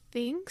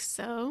think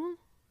so.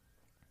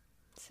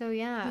 So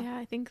yeah,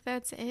 I think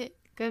that's it.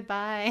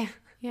 Goodbye.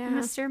 Yeah.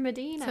 Mr.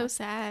 Medina. So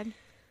sad.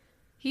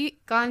 He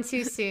gone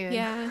too soon.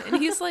 Yeah, and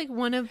he's like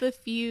one of the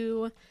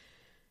few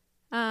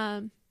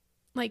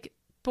like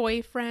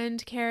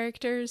boyfriend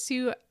characters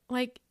who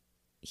like,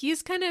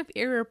 he's kind of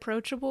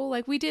irreproachable.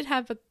 Like we did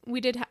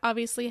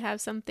obviously have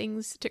some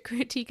things to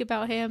critique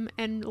about him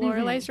and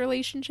Lorelai's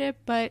relationship,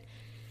 but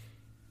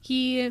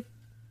he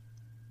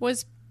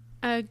was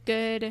a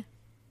good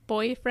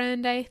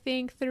boyfriend, I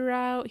think,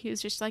 throughout. He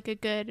was just like a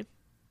good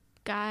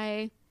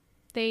guy.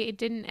 It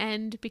didn't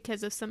end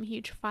because of some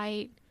huge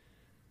fight,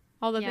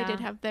 although they did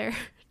have their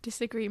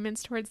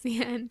disagreements towards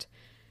the end.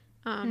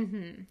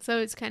 So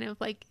it's kind of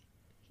like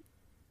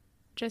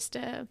just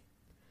a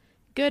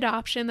good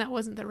option that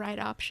wasn't the right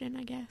option,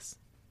 I guess.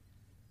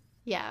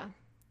 Yeah.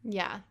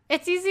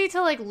 It's easy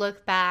to like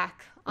look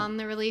back on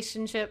the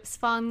relationships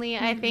fondly,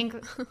 I think,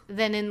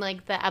 than in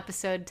like the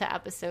episode to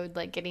episode,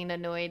 like getting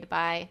annoyed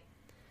by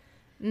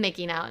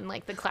making out in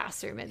like the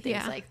classroom and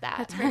things like that.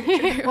 That's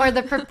very true. Or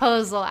the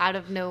proposal out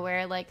of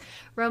nowhere, like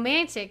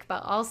romantic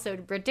but also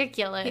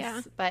ridiculous.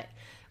 Yeah. But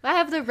I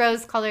have the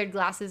rose-colored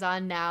glasses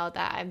on now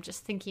that I'm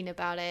just thinking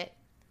about it,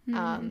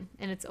 and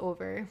it's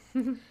over.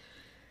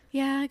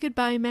 Yeah,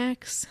 goodbye,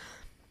 Max.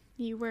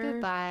 You were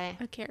goodbye.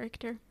 A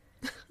character.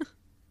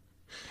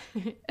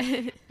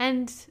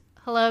 And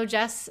hello,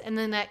 Jess, in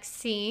the next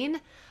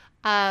scene,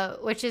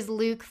 which is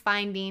Luke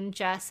finding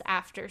Jess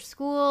after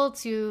school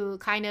to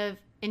kind of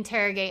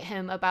interrogate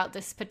him about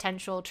this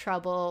potential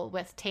trouble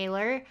with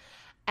Taylor.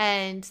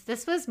 And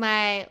this was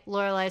my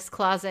Lorelai's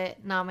Closet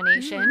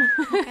nomination.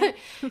 Okay.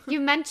 You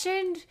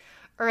mentioned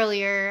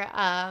earlier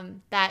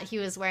that he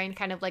was wearing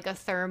kind of like a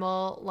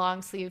thermal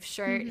long sleeve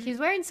shirt. He's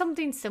wearing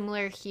something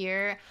similar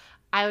here.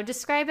 I would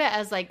describe it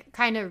as like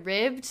kind of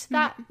ribbed,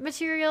 that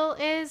material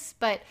is,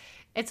 but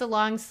it's a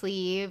long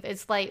sleeve,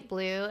 it's light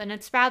blue, and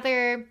it's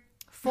rather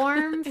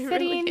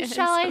form-fitting, really,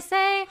 shall I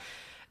say.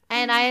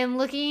 And I am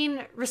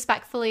looking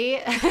respectfully.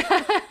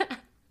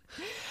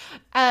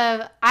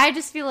 I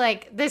just feel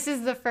like this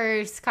is the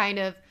first kind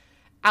of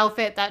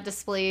outfit that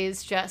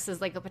displays Jess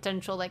as like a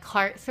potential like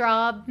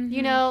heartthrob,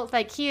 you know,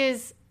 like he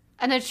is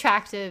an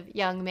attractive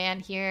young man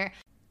here.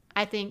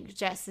 I think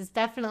Jess is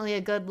definitely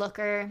a good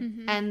looker,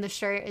 and the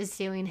shirt is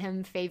doing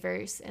him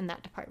favors in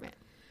that department.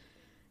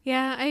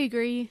 Yeah, I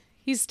agree.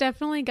 He's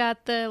definitely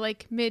got the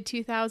like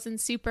mid-2000s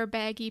super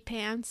baggy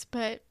pants,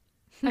 but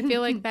I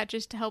feel like that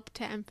just helped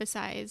to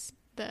emphasize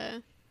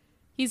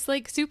he's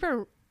like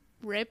super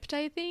ripped,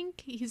 I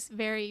think. He's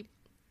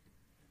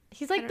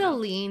like the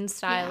lean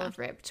style of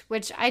ripped,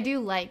 which I do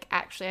like,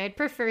 actually. I'd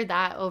prefer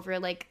that over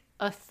like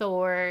a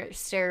Thor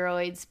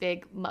steroids,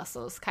 big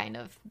muscles kind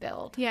of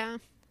build. Yeah.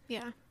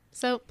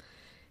 So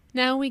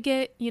now we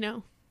get, you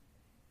know,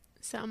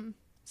 some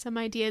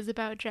ideas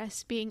about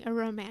Jess being a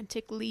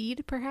romantic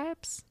lead,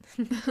 perhaps.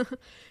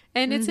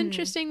 And it's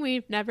interesting,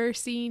 we've never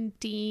seen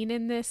Dean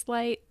in this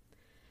light.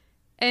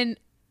 And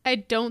I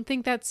don't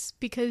think that's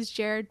because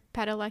Jared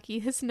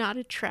Padalecki is not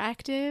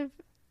attractive.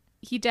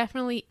 He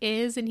definitely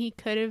is, and he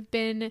could have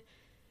been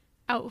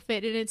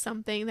outfitted in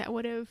something that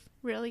would have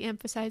really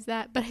emphasized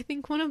that. But I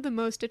think one of the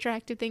most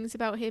attractive things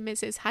about him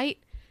is his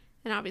height,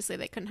 and obviously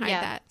they couldn't hide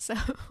that. So,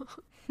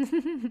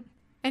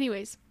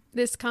 anyways,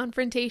 this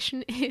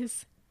confrontation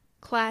is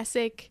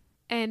classic,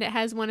 and it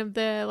has one of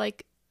the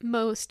like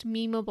most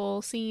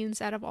memeable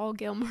scenes out of all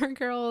Gilmore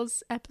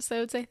Girls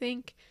episodes, I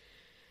think.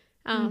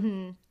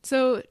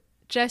 So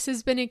Jess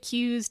has been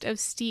accused of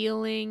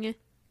stealing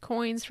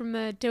coins from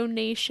the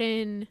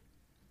donation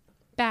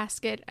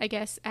basket, I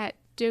guess, at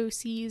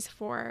Dosey's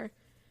for,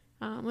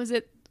 was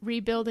it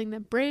rebuilding the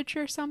bridge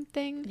or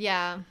something?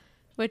 Yeah.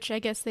 Which I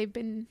guess they've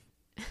been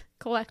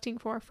collecting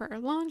for a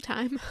long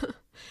time.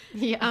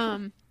 Yeah.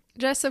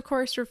 Jess, of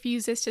course,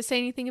 refuses to say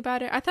anything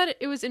about it. I thought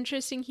it was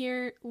interesting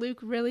here. Luke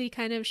really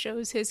kind of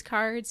shows his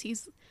cards.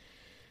 He's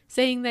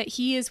saying that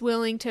he is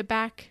willing to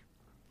back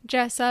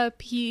Jess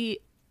up. He's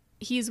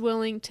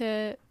willing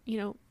to, you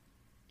know,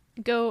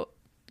 go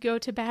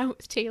to bat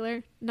with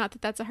Taylor. Not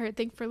that that's a hard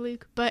thing for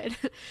Luke, but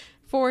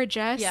for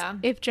Jess,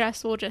 if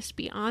Jess will just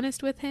be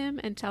honest with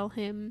him and tell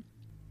him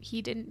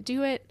he didn't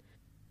do it.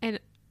 And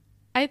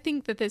I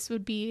think that this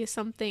would be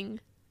something,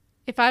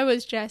 if I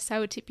was Jess, I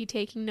would be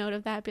taking note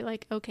of that. Be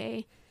like,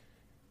 okay,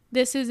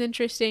 this is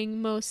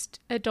interesting. Most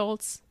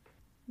adults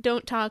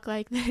don't talk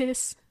like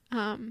this.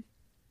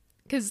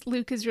 Because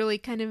Luke is really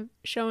kind of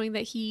showing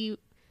that he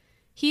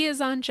is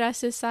on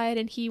Jess's side,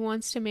 and he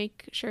wants to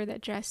make sure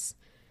that Jess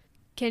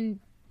can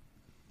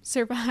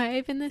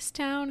survive in this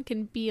town,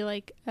 can be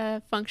like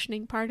a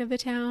functioning part of the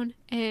town.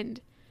 And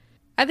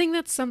I think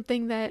that's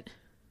something that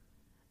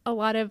a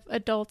lot of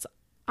adults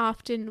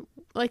often,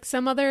 like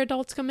some other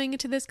adults coming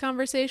into this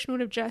conversation, would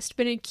have just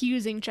been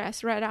accusing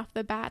Jess right off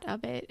the bat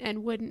of it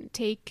and wouldn't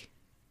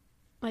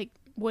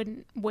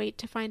wait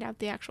to find out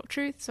the actual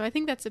truth. So I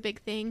think that's a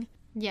big thing.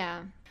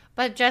 Yeah.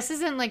 But Jess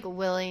isn't like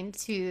willing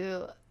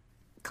to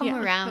come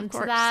around to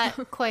that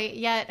quite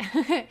yet.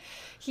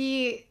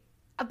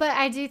 But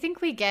I do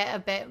think we get a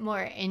bit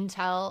more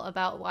intel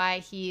about why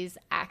he's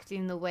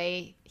acting the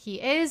way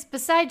he is,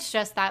 besides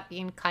just that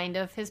being kind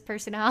of his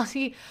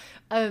personality.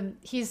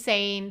 He's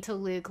saying to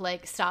Luke,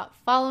 like, stop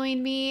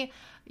following me.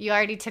 You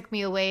already took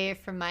me away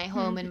from my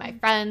home and my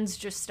friends.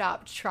 Just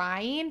stop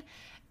trying.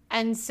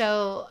 And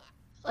so,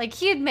 like,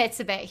 he admits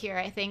a bit here,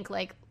 I think,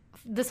 like,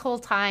 this whole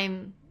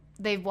time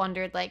they've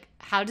wondered, like,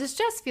 how does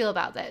Jess feel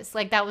about this?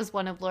 Like, that was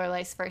one of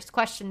Lorelai's first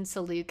questions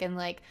to Luke, and,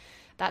 like,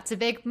 that's a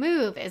big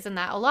move. Isn't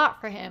that a lot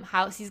for him?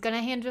 How's he's going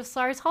to handle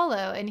Stars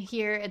Hollow? And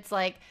here it's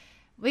like,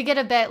 we get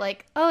a bit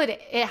like, oh,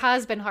 it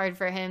has been hard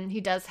for him.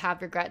 He does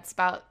have regrets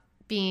about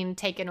being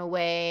taken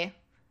away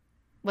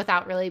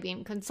without really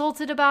being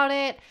consulted about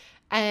it.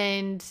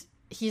 And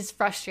he's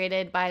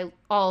frustrated by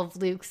all of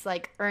Luke's,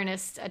 like,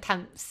 earnest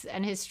attempts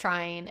and his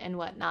trying and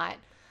whatnot.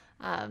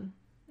 And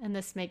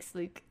this makes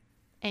Luke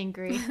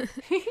angry.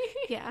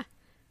 Yeah.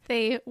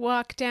 They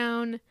walk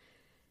down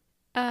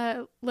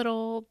a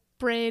little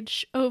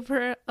bridge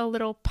over a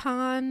little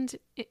pond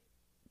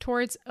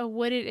towards a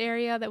wooded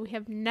area that we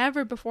have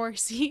never before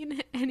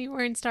seen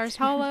anywhere in Stars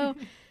Hollow.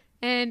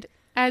 And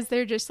as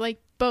they're just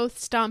like both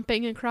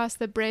stomping across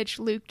the bridge,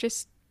 Luke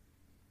just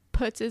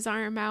puts his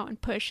arm out and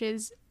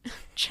pushes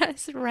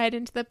Jess right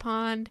into the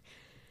pond.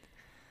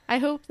 I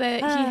hope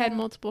that he had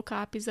multiple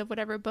copies of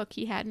whatever book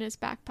he had in his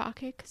back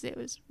pocket, because it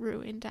was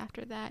ruined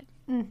after that.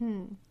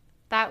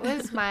 That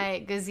was my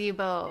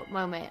gazebo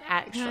moment,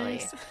 actually.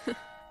 Nice.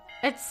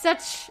 It's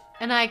such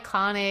an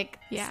iconic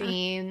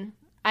scene.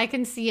 I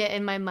can see it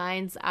in my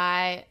mind's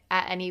eye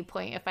at any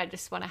point if I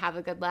just want to have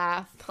a good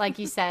laugh. Like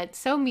you said,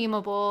 so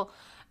memeable.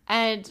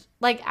 And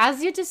like,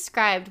 as you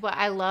described, what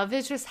I love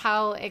is just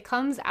how it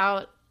comes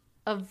out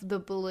of the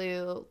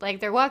blue. Like,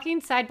 they're walking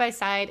side by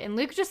side and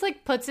Luke just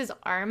like puts his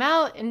arm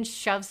out and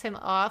shoves him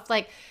off.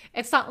 Like,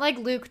 it's not like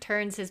Luke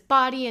turns his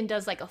body and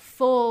does like a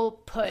full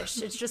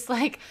push. It's just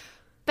like,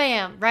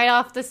 bam, right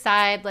off the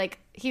side. Like,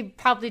 he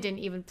probably didn't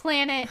even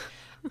plan it.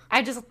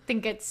 I just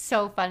think it's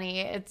so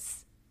funny.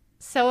 It's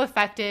so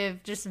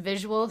effective, just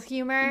visual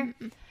humor.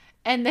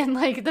 And then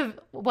like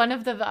one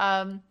of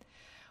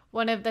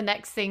the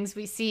next things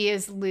we see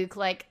is Luke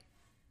like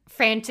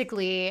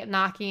frantically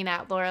knocking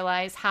at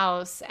Lorelai's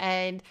house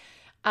and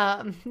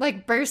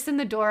like bursts in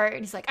the door, and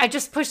he's like, I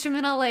just pushed him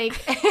in a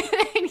lake.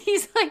 And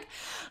he's like,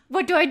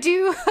 what do? I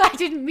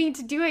didn't mean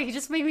to do it. He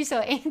just made me so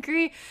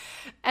angry.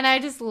 And I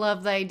just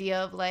love the idea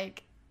of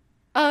like,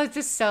 oh, it's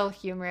just so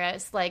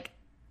humorous. Like,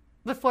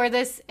 before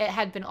this, it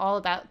had been all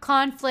about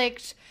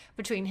conflict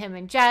between him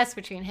and Jess,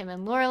 between him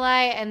and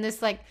Lorelai, and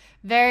this like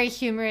very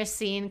humorous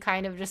scene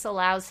kind of just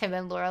allows him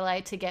and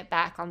Lorelai to get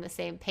back on the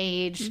same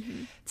page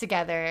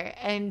together,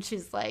 and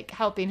she's like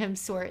helping him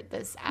sort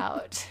this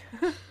out.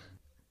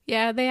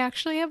 Yeah, they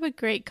actually have a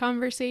great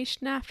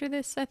conversation after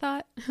this, I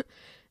thought.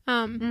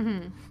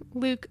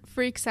 Luke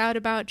freaks out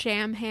about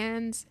jam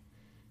hands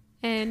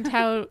and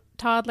how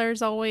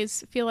toddlers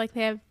always feel like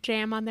they have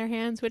jam on their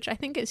hands, which I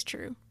think is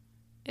true.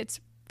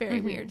 It's very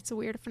weird. It's a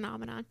weird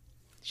phenomenon.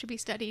 Should be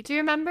studied. Do you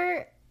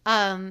remember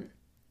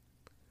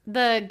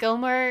The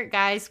Gilmore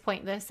guys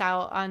point this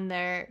out on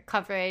their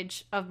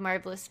coverage of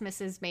Marvelous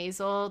Mrs.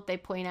 Maisel. They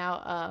point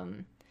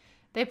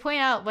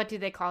out, what do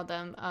they call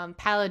them?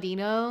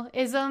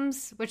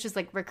 Paladino-isms, which is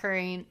like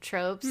recurring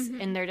tropes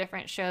in their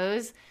different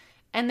shows.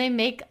 And they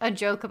make a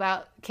joke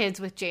about kids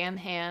with jam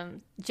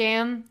hands,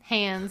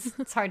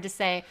 it's hard to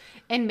say,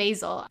 and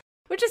Maisel,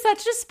 which is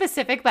such a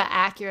specific but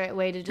accurate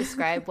way to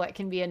describe what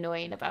can be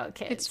annoying about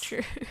kids. It's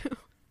true.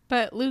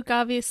 But Luke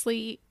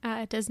obviously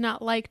does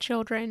not like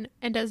children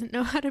and doesn't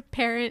know how to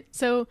parent.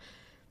 So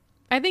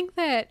I think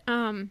that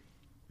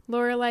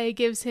Lorelai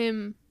gives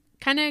him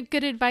kind of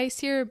good advice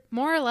here.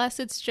 More or less,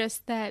 it's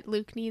just that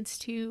Luke needs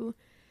to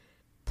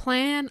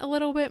plan a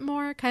little bit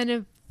more, kind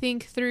of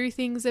think through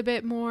things a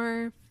bit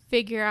more,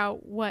 figure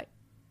out what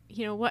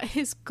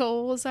his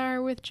goals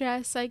are with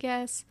Jess, I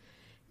guess,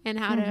 and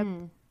how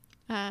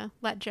to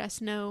let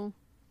Jess know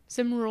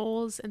some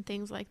rules and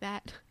things like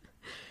that.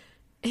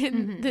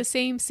 In the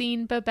same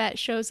scene, Babette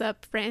shows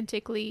up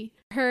frantically.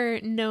 Her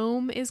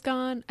gnome is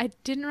gone. I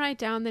didn't write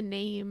down the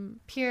name.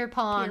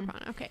 Pierpont.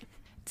 Okay.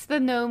 It's the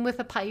gnome with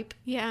a pipe.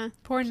 Yeah,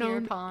 poor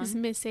gnome is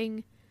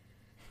missing.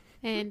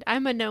 And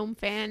I'm a gnome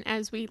fan,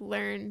 as we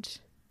learned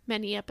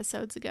many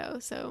episodes ago.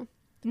 So,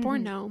 poor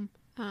gnome.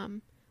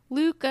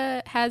 Luke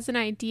has an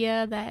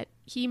idea that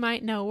he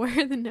might know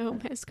where the gnome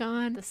has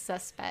gone. The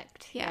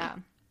suspect. Yeah.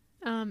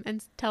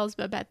 And tells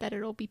Babette that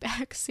it'll be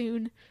back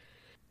soon.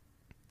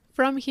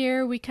 From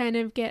here, we kind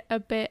of get a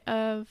bit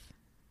of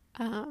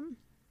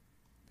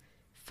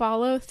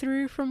follow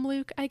through from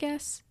Luke, I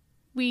guess.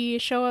 We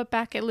show up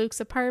back at Luke's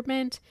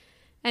apartment,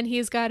 and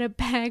he's got a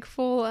bag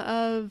full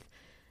of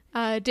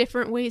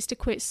different ways to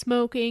quit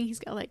smoking. He's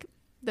got like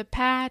the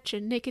patch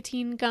and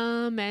nicotine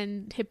gum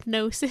and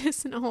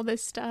hypnosis and all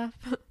this stuff.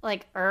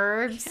 Like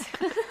herbs.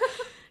 Yeah.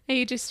 And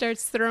he just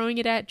starts throwing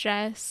it at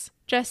Jess.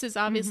 Jess is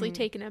obviously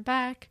taken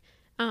aback.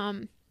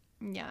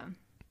 Yeah.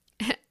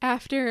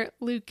 After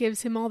Luke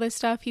gives him all this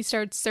stuff, he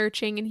starts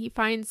searching and he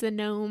finds the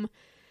gnome.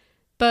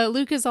 But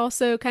Luke is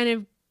also kind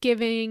of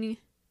giving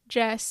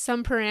Jess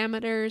some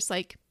parameters,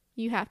 like,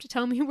 you have to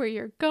tell me where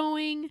you're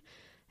going.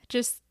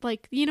 Just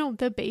like,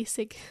 the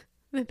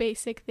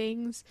basic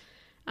things.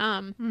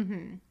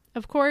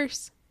 Of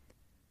course,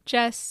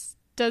 Jess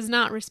does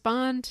not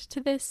respond to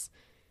this.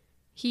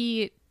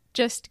 He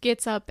just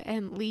gets up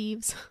and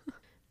leaves.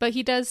 But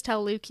he does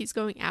tell Luke he's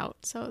going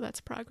out, so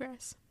that's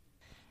progress.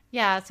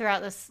 Yeah,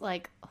 throughout this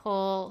like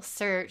whole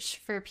search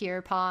for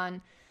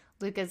Pierpont,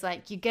 Luke is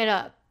like, you get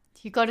up,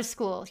 you go to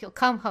school, you'll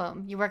come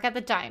home, you work at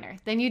the diner,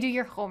 then you do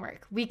your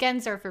homework.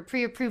 Weekends are for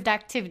pre-approved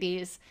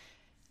activities.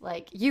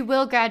 Like, you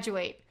will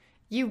graduate.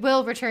 You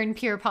will return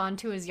Pierpont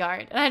to his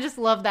yard. And I just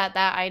love that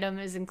that item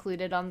is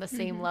included on the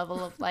same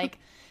level of like,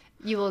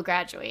 you will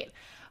graduate.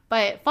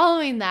 But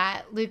following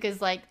that, Luke is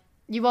like,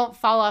 you won't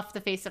fall off the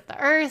face of the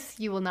earth.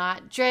 You will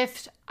not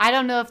drift. I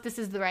don't know if this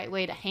is the right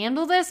way to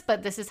handle this,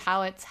 but this is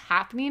how it's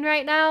happening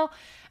right now.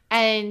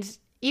 And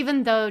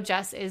even though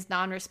Jess is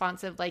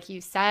non-responsive, like you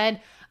said,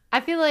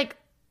 I feel like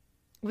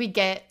we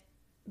get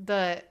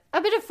a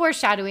bit of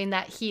foreshadowing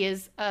that he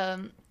is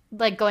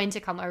like going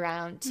to come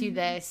around to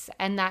this,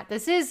 and that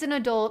this is an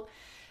adult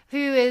who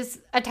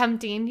is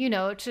attempting,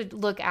 to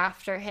look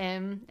after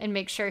him and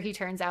make sure he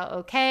turns out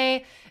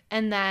okay.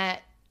 And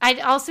that I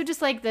also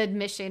just like the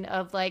admission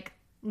of like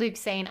Luke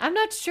saying, I'm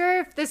not sure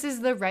if this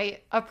is the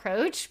right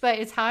approach, but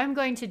it's how I'm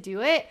going to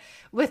do it,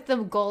 with the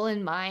goal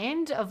in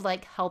mind of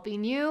like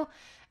helping you.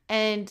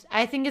 And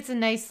I think it's a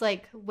nice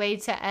like way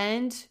to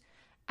end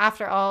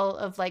after all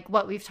of like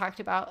what we've talked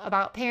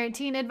about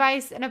parenting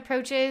advice and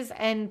approaches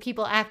and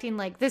people acting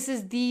like this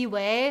is the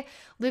way.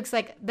 Luke's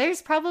like,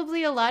 there's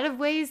probably a lot of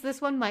ways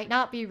this one might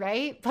not be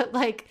right, but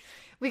like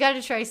we got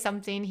to try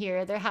something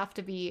here. There have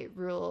to be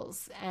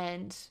rules.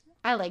 And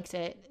I liked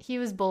it. He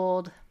was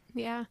bold.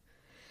 Yeah.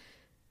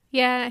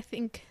 Yeah, I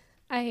think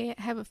I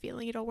have a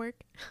feeling it'll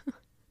work.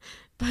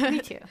 Me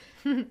too.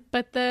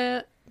 But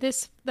the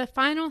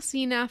final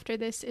scene after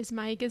this is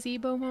my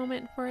gazebo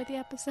moment for the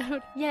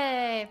episode.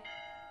 Yay.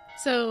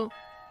 So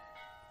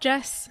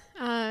Jess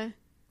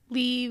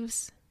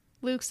leaves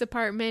Luke's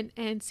apartment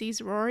and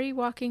sees Rory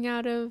walking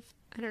out of,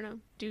 I don't know,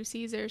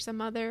 Ducey's or some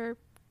other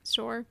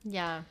store.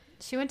 Yeah.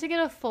 She went to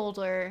get a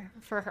folder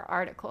for her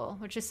article,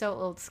 which is so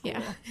old school.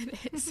 Yeah,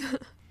 it is.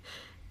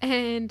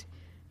 And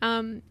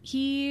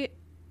he,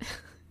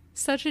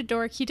 such a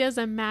dork, he does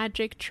a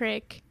magic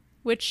trick,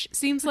 which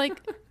seems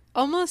like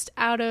almost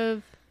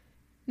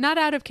not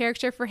out of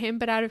character for him,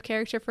 but out of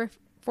character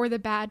for the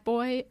bad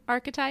boy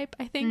archetype,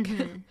 I think.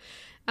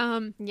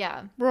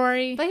 Yeah.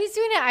 Rory. But he's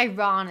doing it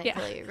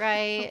ironically,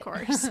 right? Of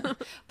course.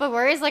 But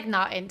Rory's like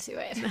not into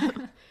it.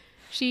 No.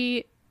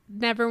 She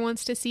never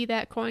wants to see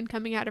that coin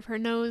coming out of her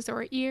nose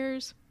or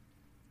ears.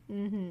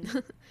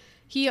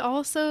 He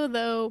also,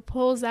 though,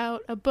 pulls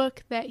out a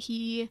book that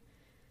he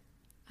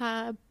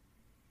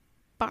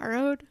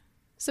borrowed,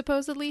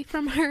 supposedly,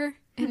 from her.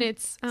 And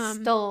it's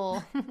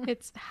Stole.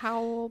 It's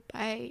Howl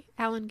by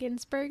Allen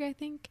Ginsberg, I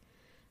think.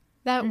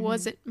 That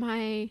wasn't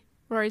my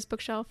Rory's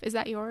bookshelf. Is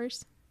that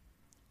yours?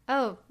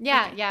 Oh,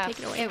 yeah, Okay, yeah, take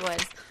it away. it was.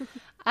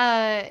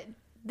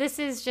 This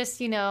is just,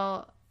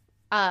 the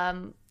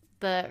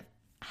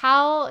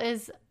Howl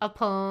is a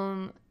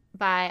poem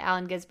by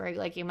Allen Ginsberg,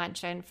 like you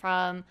mentioned,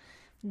 from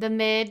the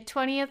mid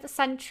 20th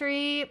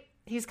century.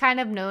 He's kind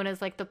of known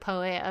as like the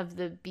poet of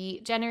the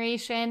Beat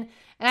generation.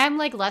 And I'm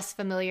like less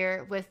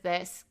familiar with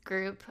this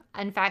group.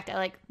 In fact, I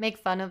like make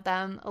fun of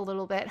them a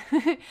little bit.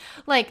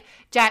 Like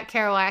Jack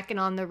Kerouac and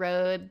On the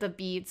Road, the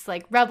Beats,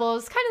 like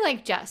Rebels, kind of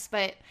like Jess,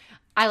 but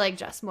I like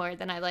Jess more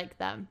than I like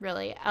them,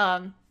 really.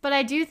 But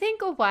I do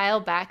think a while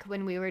back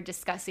when we were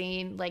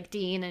discussing like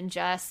Dean and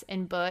Jess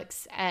in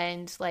books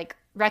and like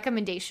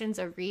recommendations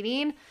of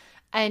reading,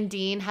 and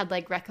Dean had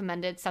like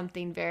recommended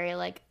something very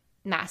like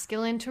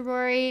masculine to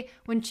Rory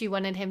when she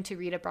wanted him to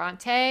read a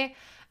Bronte.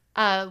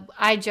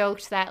 I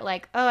joked that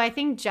like, oh, I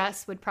think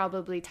Jess would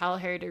probably tell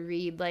her to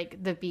read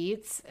like The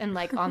Beats and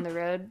like On the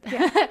Road.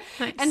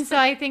 Nice. And so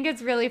I think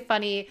it's really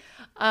funny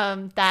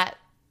that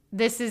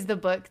this is the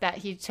book that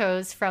he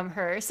chose from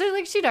her. So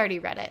like she'd already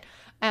read it.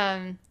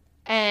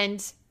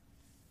 And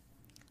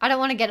I don't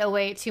want to get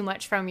away too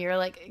much from your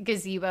like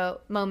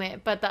gazebo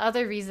moment, but the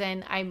other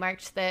reason I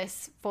marked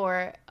this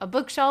for a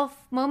bookshelf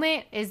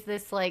moment is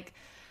this like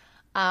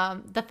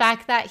the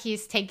fact that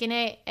he's taken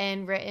it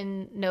and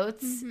written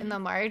notes in the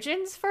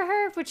margins for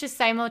her, which is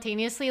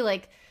simultaneously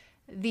like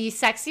the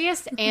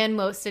sexiest and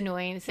most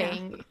annoying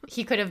thing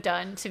he could have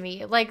done to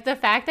me. Like the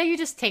fact that you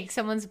just take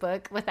someone's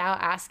book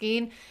without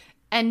asking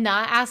and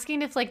not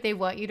asking if like they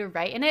want you to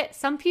write in it.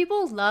 Some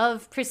people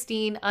love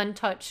pristine,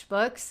 untouched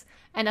books,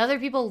 and other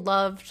people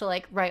love to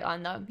like write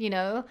on them,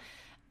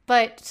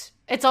 But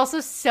it's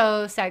also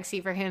so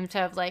sexy for him to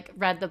have like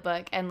read the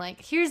book and like,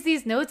 here's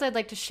these notes I'd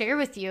like to share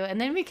with you. And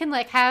then we can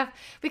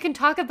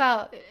talk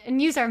about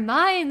and use our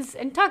minds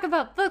and talk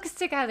about books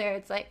together.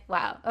 It's like,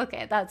 wow,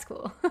 okay, that's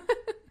cool.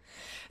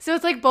 So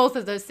it's like both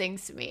of those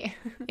things to me.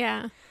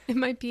 Yeah. It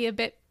might be a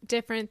bit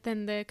different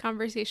than the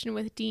conversation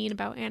with Dean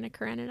about Anna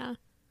Karenina,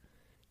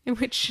 in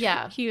which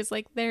he was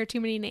like, there are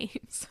too many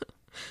names.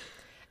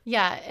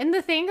 Yeah. And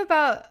the thing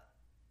about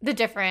the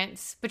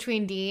difference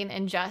between Dean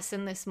and Jess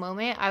in this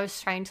moment, I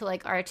was trying to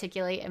like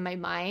articulate in my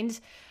mind.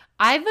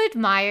 I've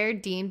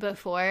admired Dean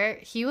before.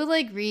 He would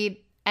like read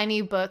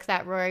any book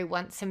that Rory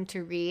wants him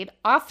to read,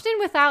 often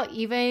without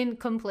even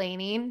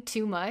complaining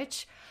too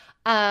much.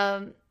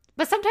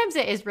 But sometimes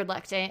it is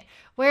reluctant.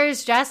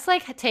 Whereas Jess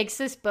like takes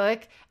this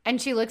book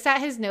and she looks at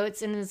his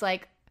notes and is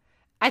like,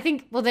 I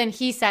think, well, then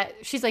she's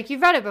like,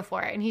 you've read it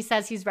before. And he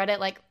says he's read it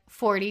like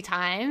 40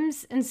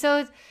 times. And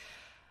so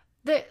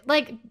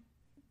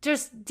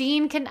just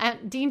Dean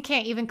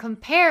can't even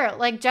compare.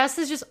 Like Jess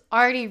has just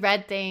already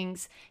read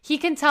things. He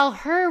can tell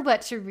her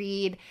what to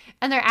read,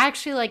 and they're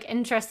actually like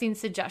interesting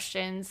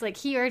suggestions. Like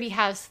he already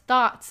has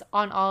thoughts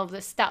on all of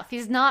this stuff.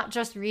 He's not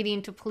just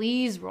reading to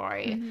please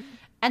Rory.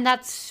 And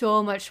that's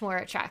so much more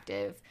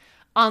attractive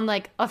on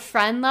like a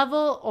friend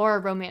level or a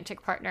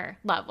romantic partner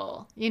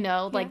level,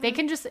 like they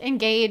can just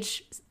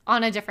engage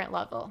on a different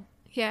level.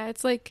 Yeah,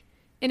 it's like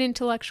an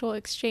intellectual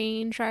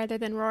exchange rather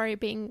than Rory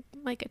being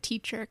like a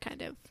teacher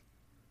kind of.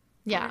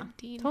 Yeah,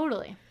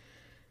 totally.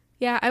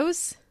 Yeah,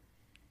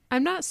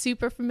 I'm not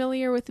super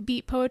familiar with the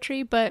Beat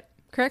poetry, but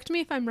correct me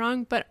if I'm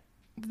wrong, but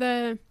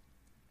the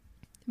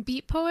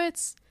Beat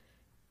poets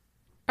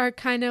are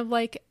kind of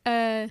like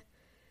a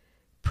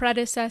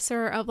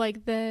predecessor of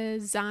like the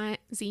zine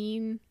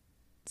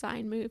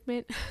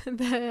movement,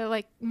 the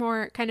like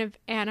more kind of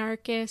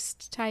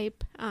anarchist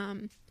type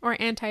or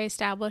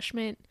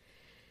anti-establishment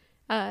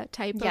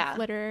type of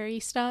literary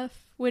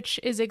stuff, which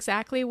is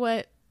exactly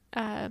what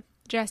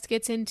Jess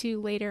gets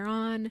into later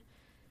on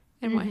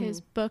and what his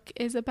book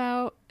is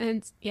about.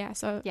 And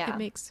it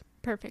makes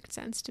perfect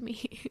sense to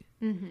me.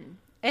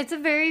 It's a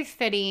very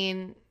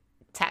fitting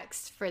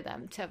text for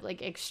them to have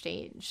like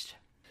exchanged.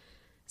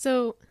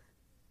 So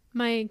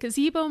my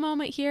gazebo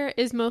moment here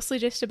is mostly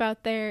just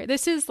about their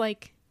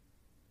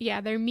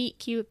meet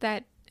cute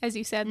that, as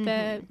you said,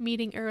 the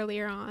meeting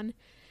earlier on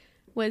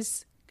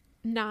was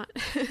not.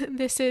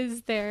 This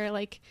is their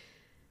like,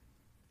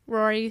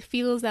 Rory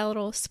feels that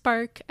little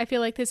spark. I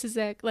feel like this is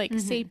a like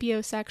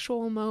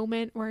sapiosexual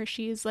moment where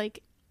she's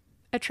like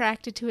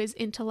attracted to his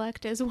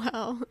intellect as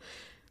well,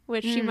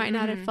 which she might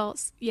not have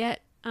felt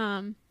yet.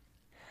 At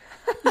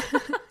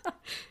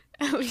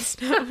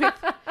least not with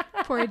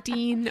poor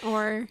Dean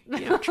or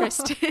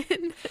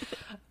Tristan.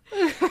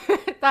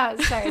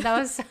 That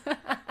was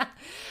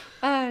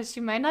she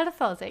might not have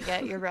felt it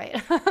yet. You're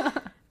right.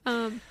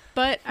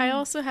 But I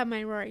also have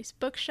my Rory's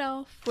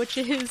bookshelf, which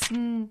is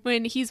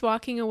when he's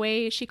walking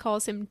away, she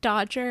calls him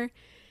Dodger,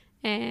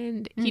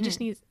 and he just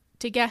needs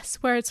to guess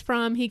where it's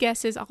from. He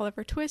guesses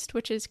Oliver Twist,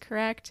 which is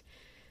correct.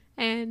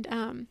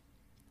 And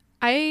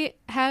I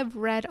have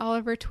read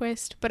Oliver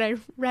Twist, but I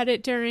read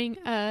it during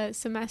a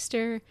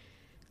semester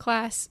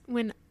class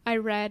when I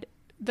read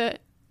the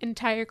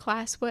entire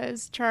class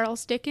was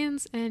Charles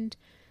Dickens, and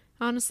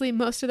honestly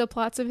most of the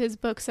plots of his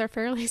books are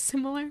fairly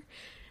similar.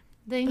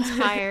 The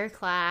entire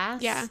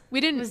class?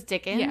 We didn't. Was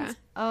Dickens? Yeah.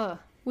 Oh.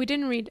 We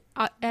didn't read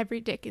every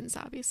Dickens,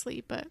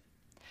 obviously, but.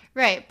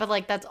 Right, but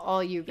like that's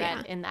all you read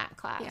Yeah. in that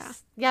class. Yeah.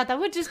 Yeah, that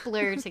would just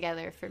blur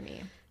together for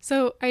me.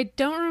 So I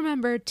don't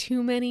remember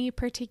too many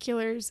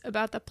particulars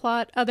about the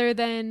plot other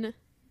than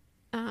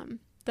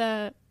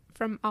the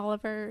from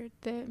Oliver,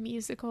 the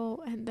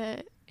musical, and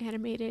the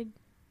animated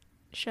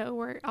show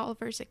where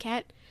Oliver's a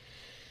cat.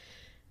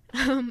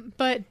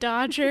 But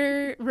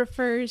Dodger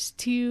refers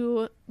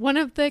to one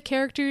of the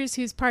characters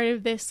who's part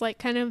of this like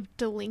kind of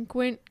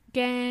delinquent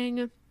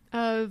gang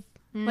of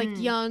like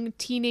young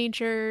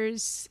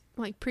teenagers,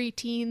 like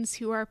preteens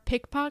who are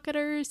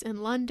pickpocketers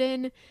in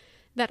London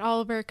that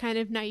Oliver kind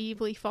of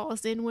naively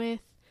falls in with.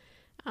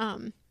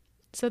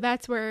 So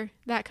that's where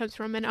that comes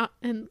from.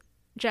 And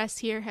Jess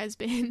here has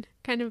been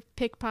kind of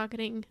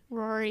pickpocketing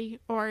Rory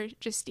or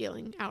just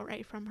stealing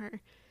outright from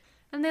her.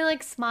 And they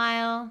like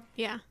smile.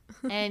 Yeah.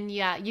 And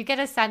yeah, you get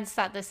a sense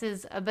that this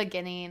is a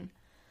beginning.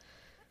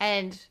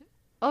 And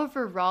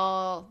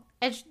overall,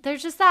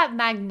 there's just that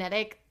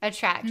magnetic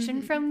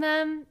attraction from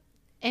them.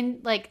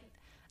 And like,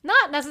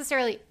 not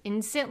necessarily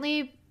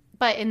instantly,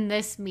 but in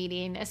this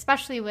meeting,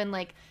 especially when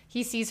like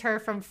he sees her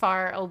from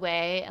far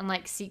away and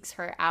like seeks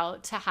her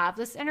out to have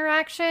this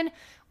interaction,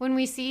 when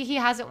we see he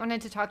hasn't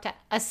wanted to talk to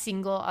a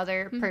single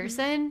other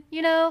person,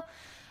 you know,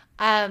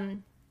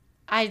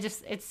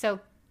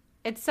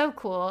 it's so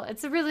cool.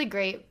 It's a really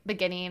great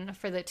beginning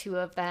for the two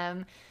of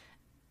them.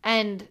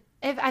 And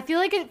I feel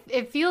like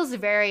it feels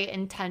very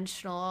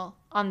intentional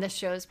on the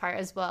show's part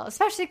as well,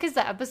 especially because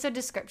the episode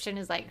description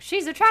is like,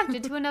 she's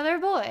attracted to another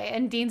boy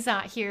and Dean's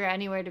not here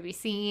anywhere to be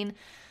seen.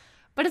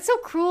 But it's so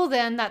cruel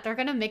then that they're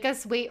going to make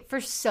us wait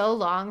for so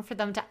long for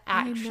them to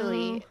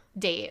actually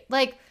date.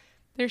 Like,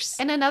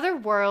 in another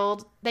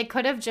world, they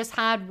could have just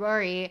had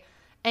Rory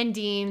and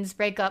Dean's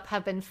breakup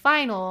have been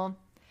final.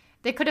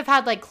 They could have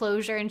had like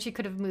closure and she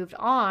could have moved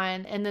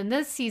on. And then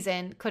this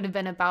season could have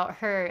been about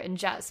her and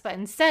Jess. But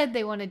instead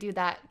they want to do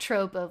that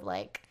trope of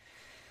like,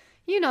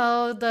 you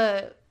know,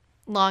 the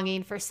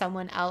longing for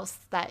someone else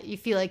that you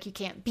feel like you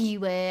can't be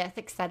with,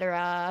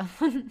 etc.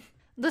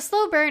 The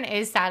slow burn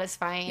is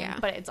satisfying,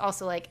 but it's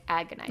also like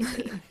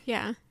agonizing.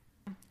 Yeah.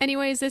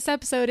 Anyways, this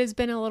episode has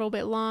been a little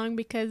bit long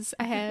because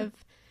I have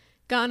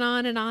gone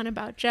on and on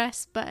about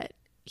Jess, but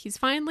he's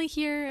finally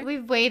here.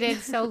 We've waited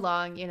so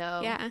long, you know.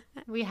 Yeah.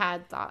 We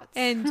had thoughts.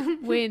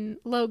 And when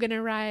Logan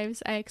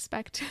arrives, I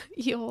expect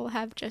you'll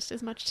have just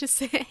as much to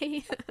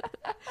say.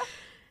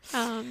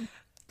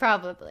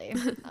 Probably.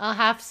 I'll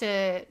have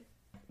to.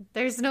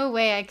 There's no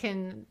way I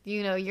can,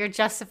 you know, your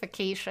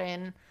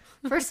justification.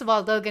 First of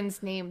all,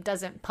 Logan's name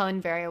doesn't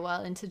pun very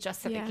well into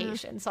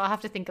justification, so I'll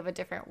have to think of a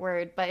different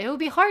word. But it will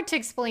be hard to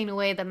explain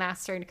away the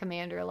Master and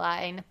Commander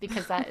line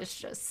because that is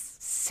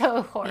just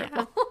so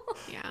horrible.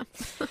 Yeah.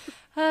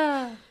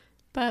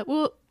 But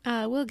we'll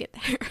get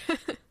there.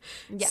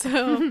 Yeah.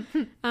 So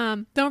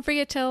don't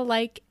forget to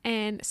like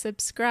and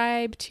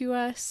subscribe to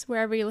us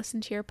wherever you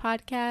listen to your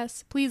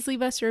podcasts. Please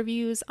leave us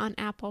reviews on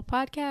Apple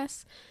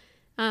Podcasts.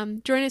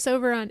 Join us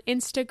over on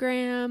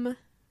Instagram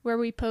where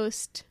we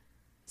post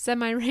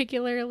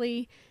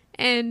semi-regularly,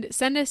 and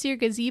send us your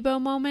gazebo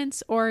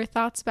moments or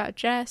thoughts about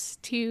Jess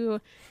to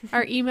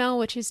our email,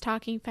 which is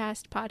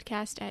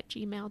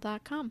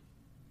talkingfastpodcast@gmail.com.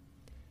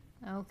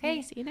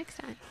 Okay. See you next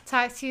time.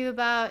 Talk to you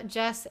about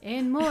Jess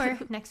and more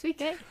next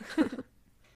week.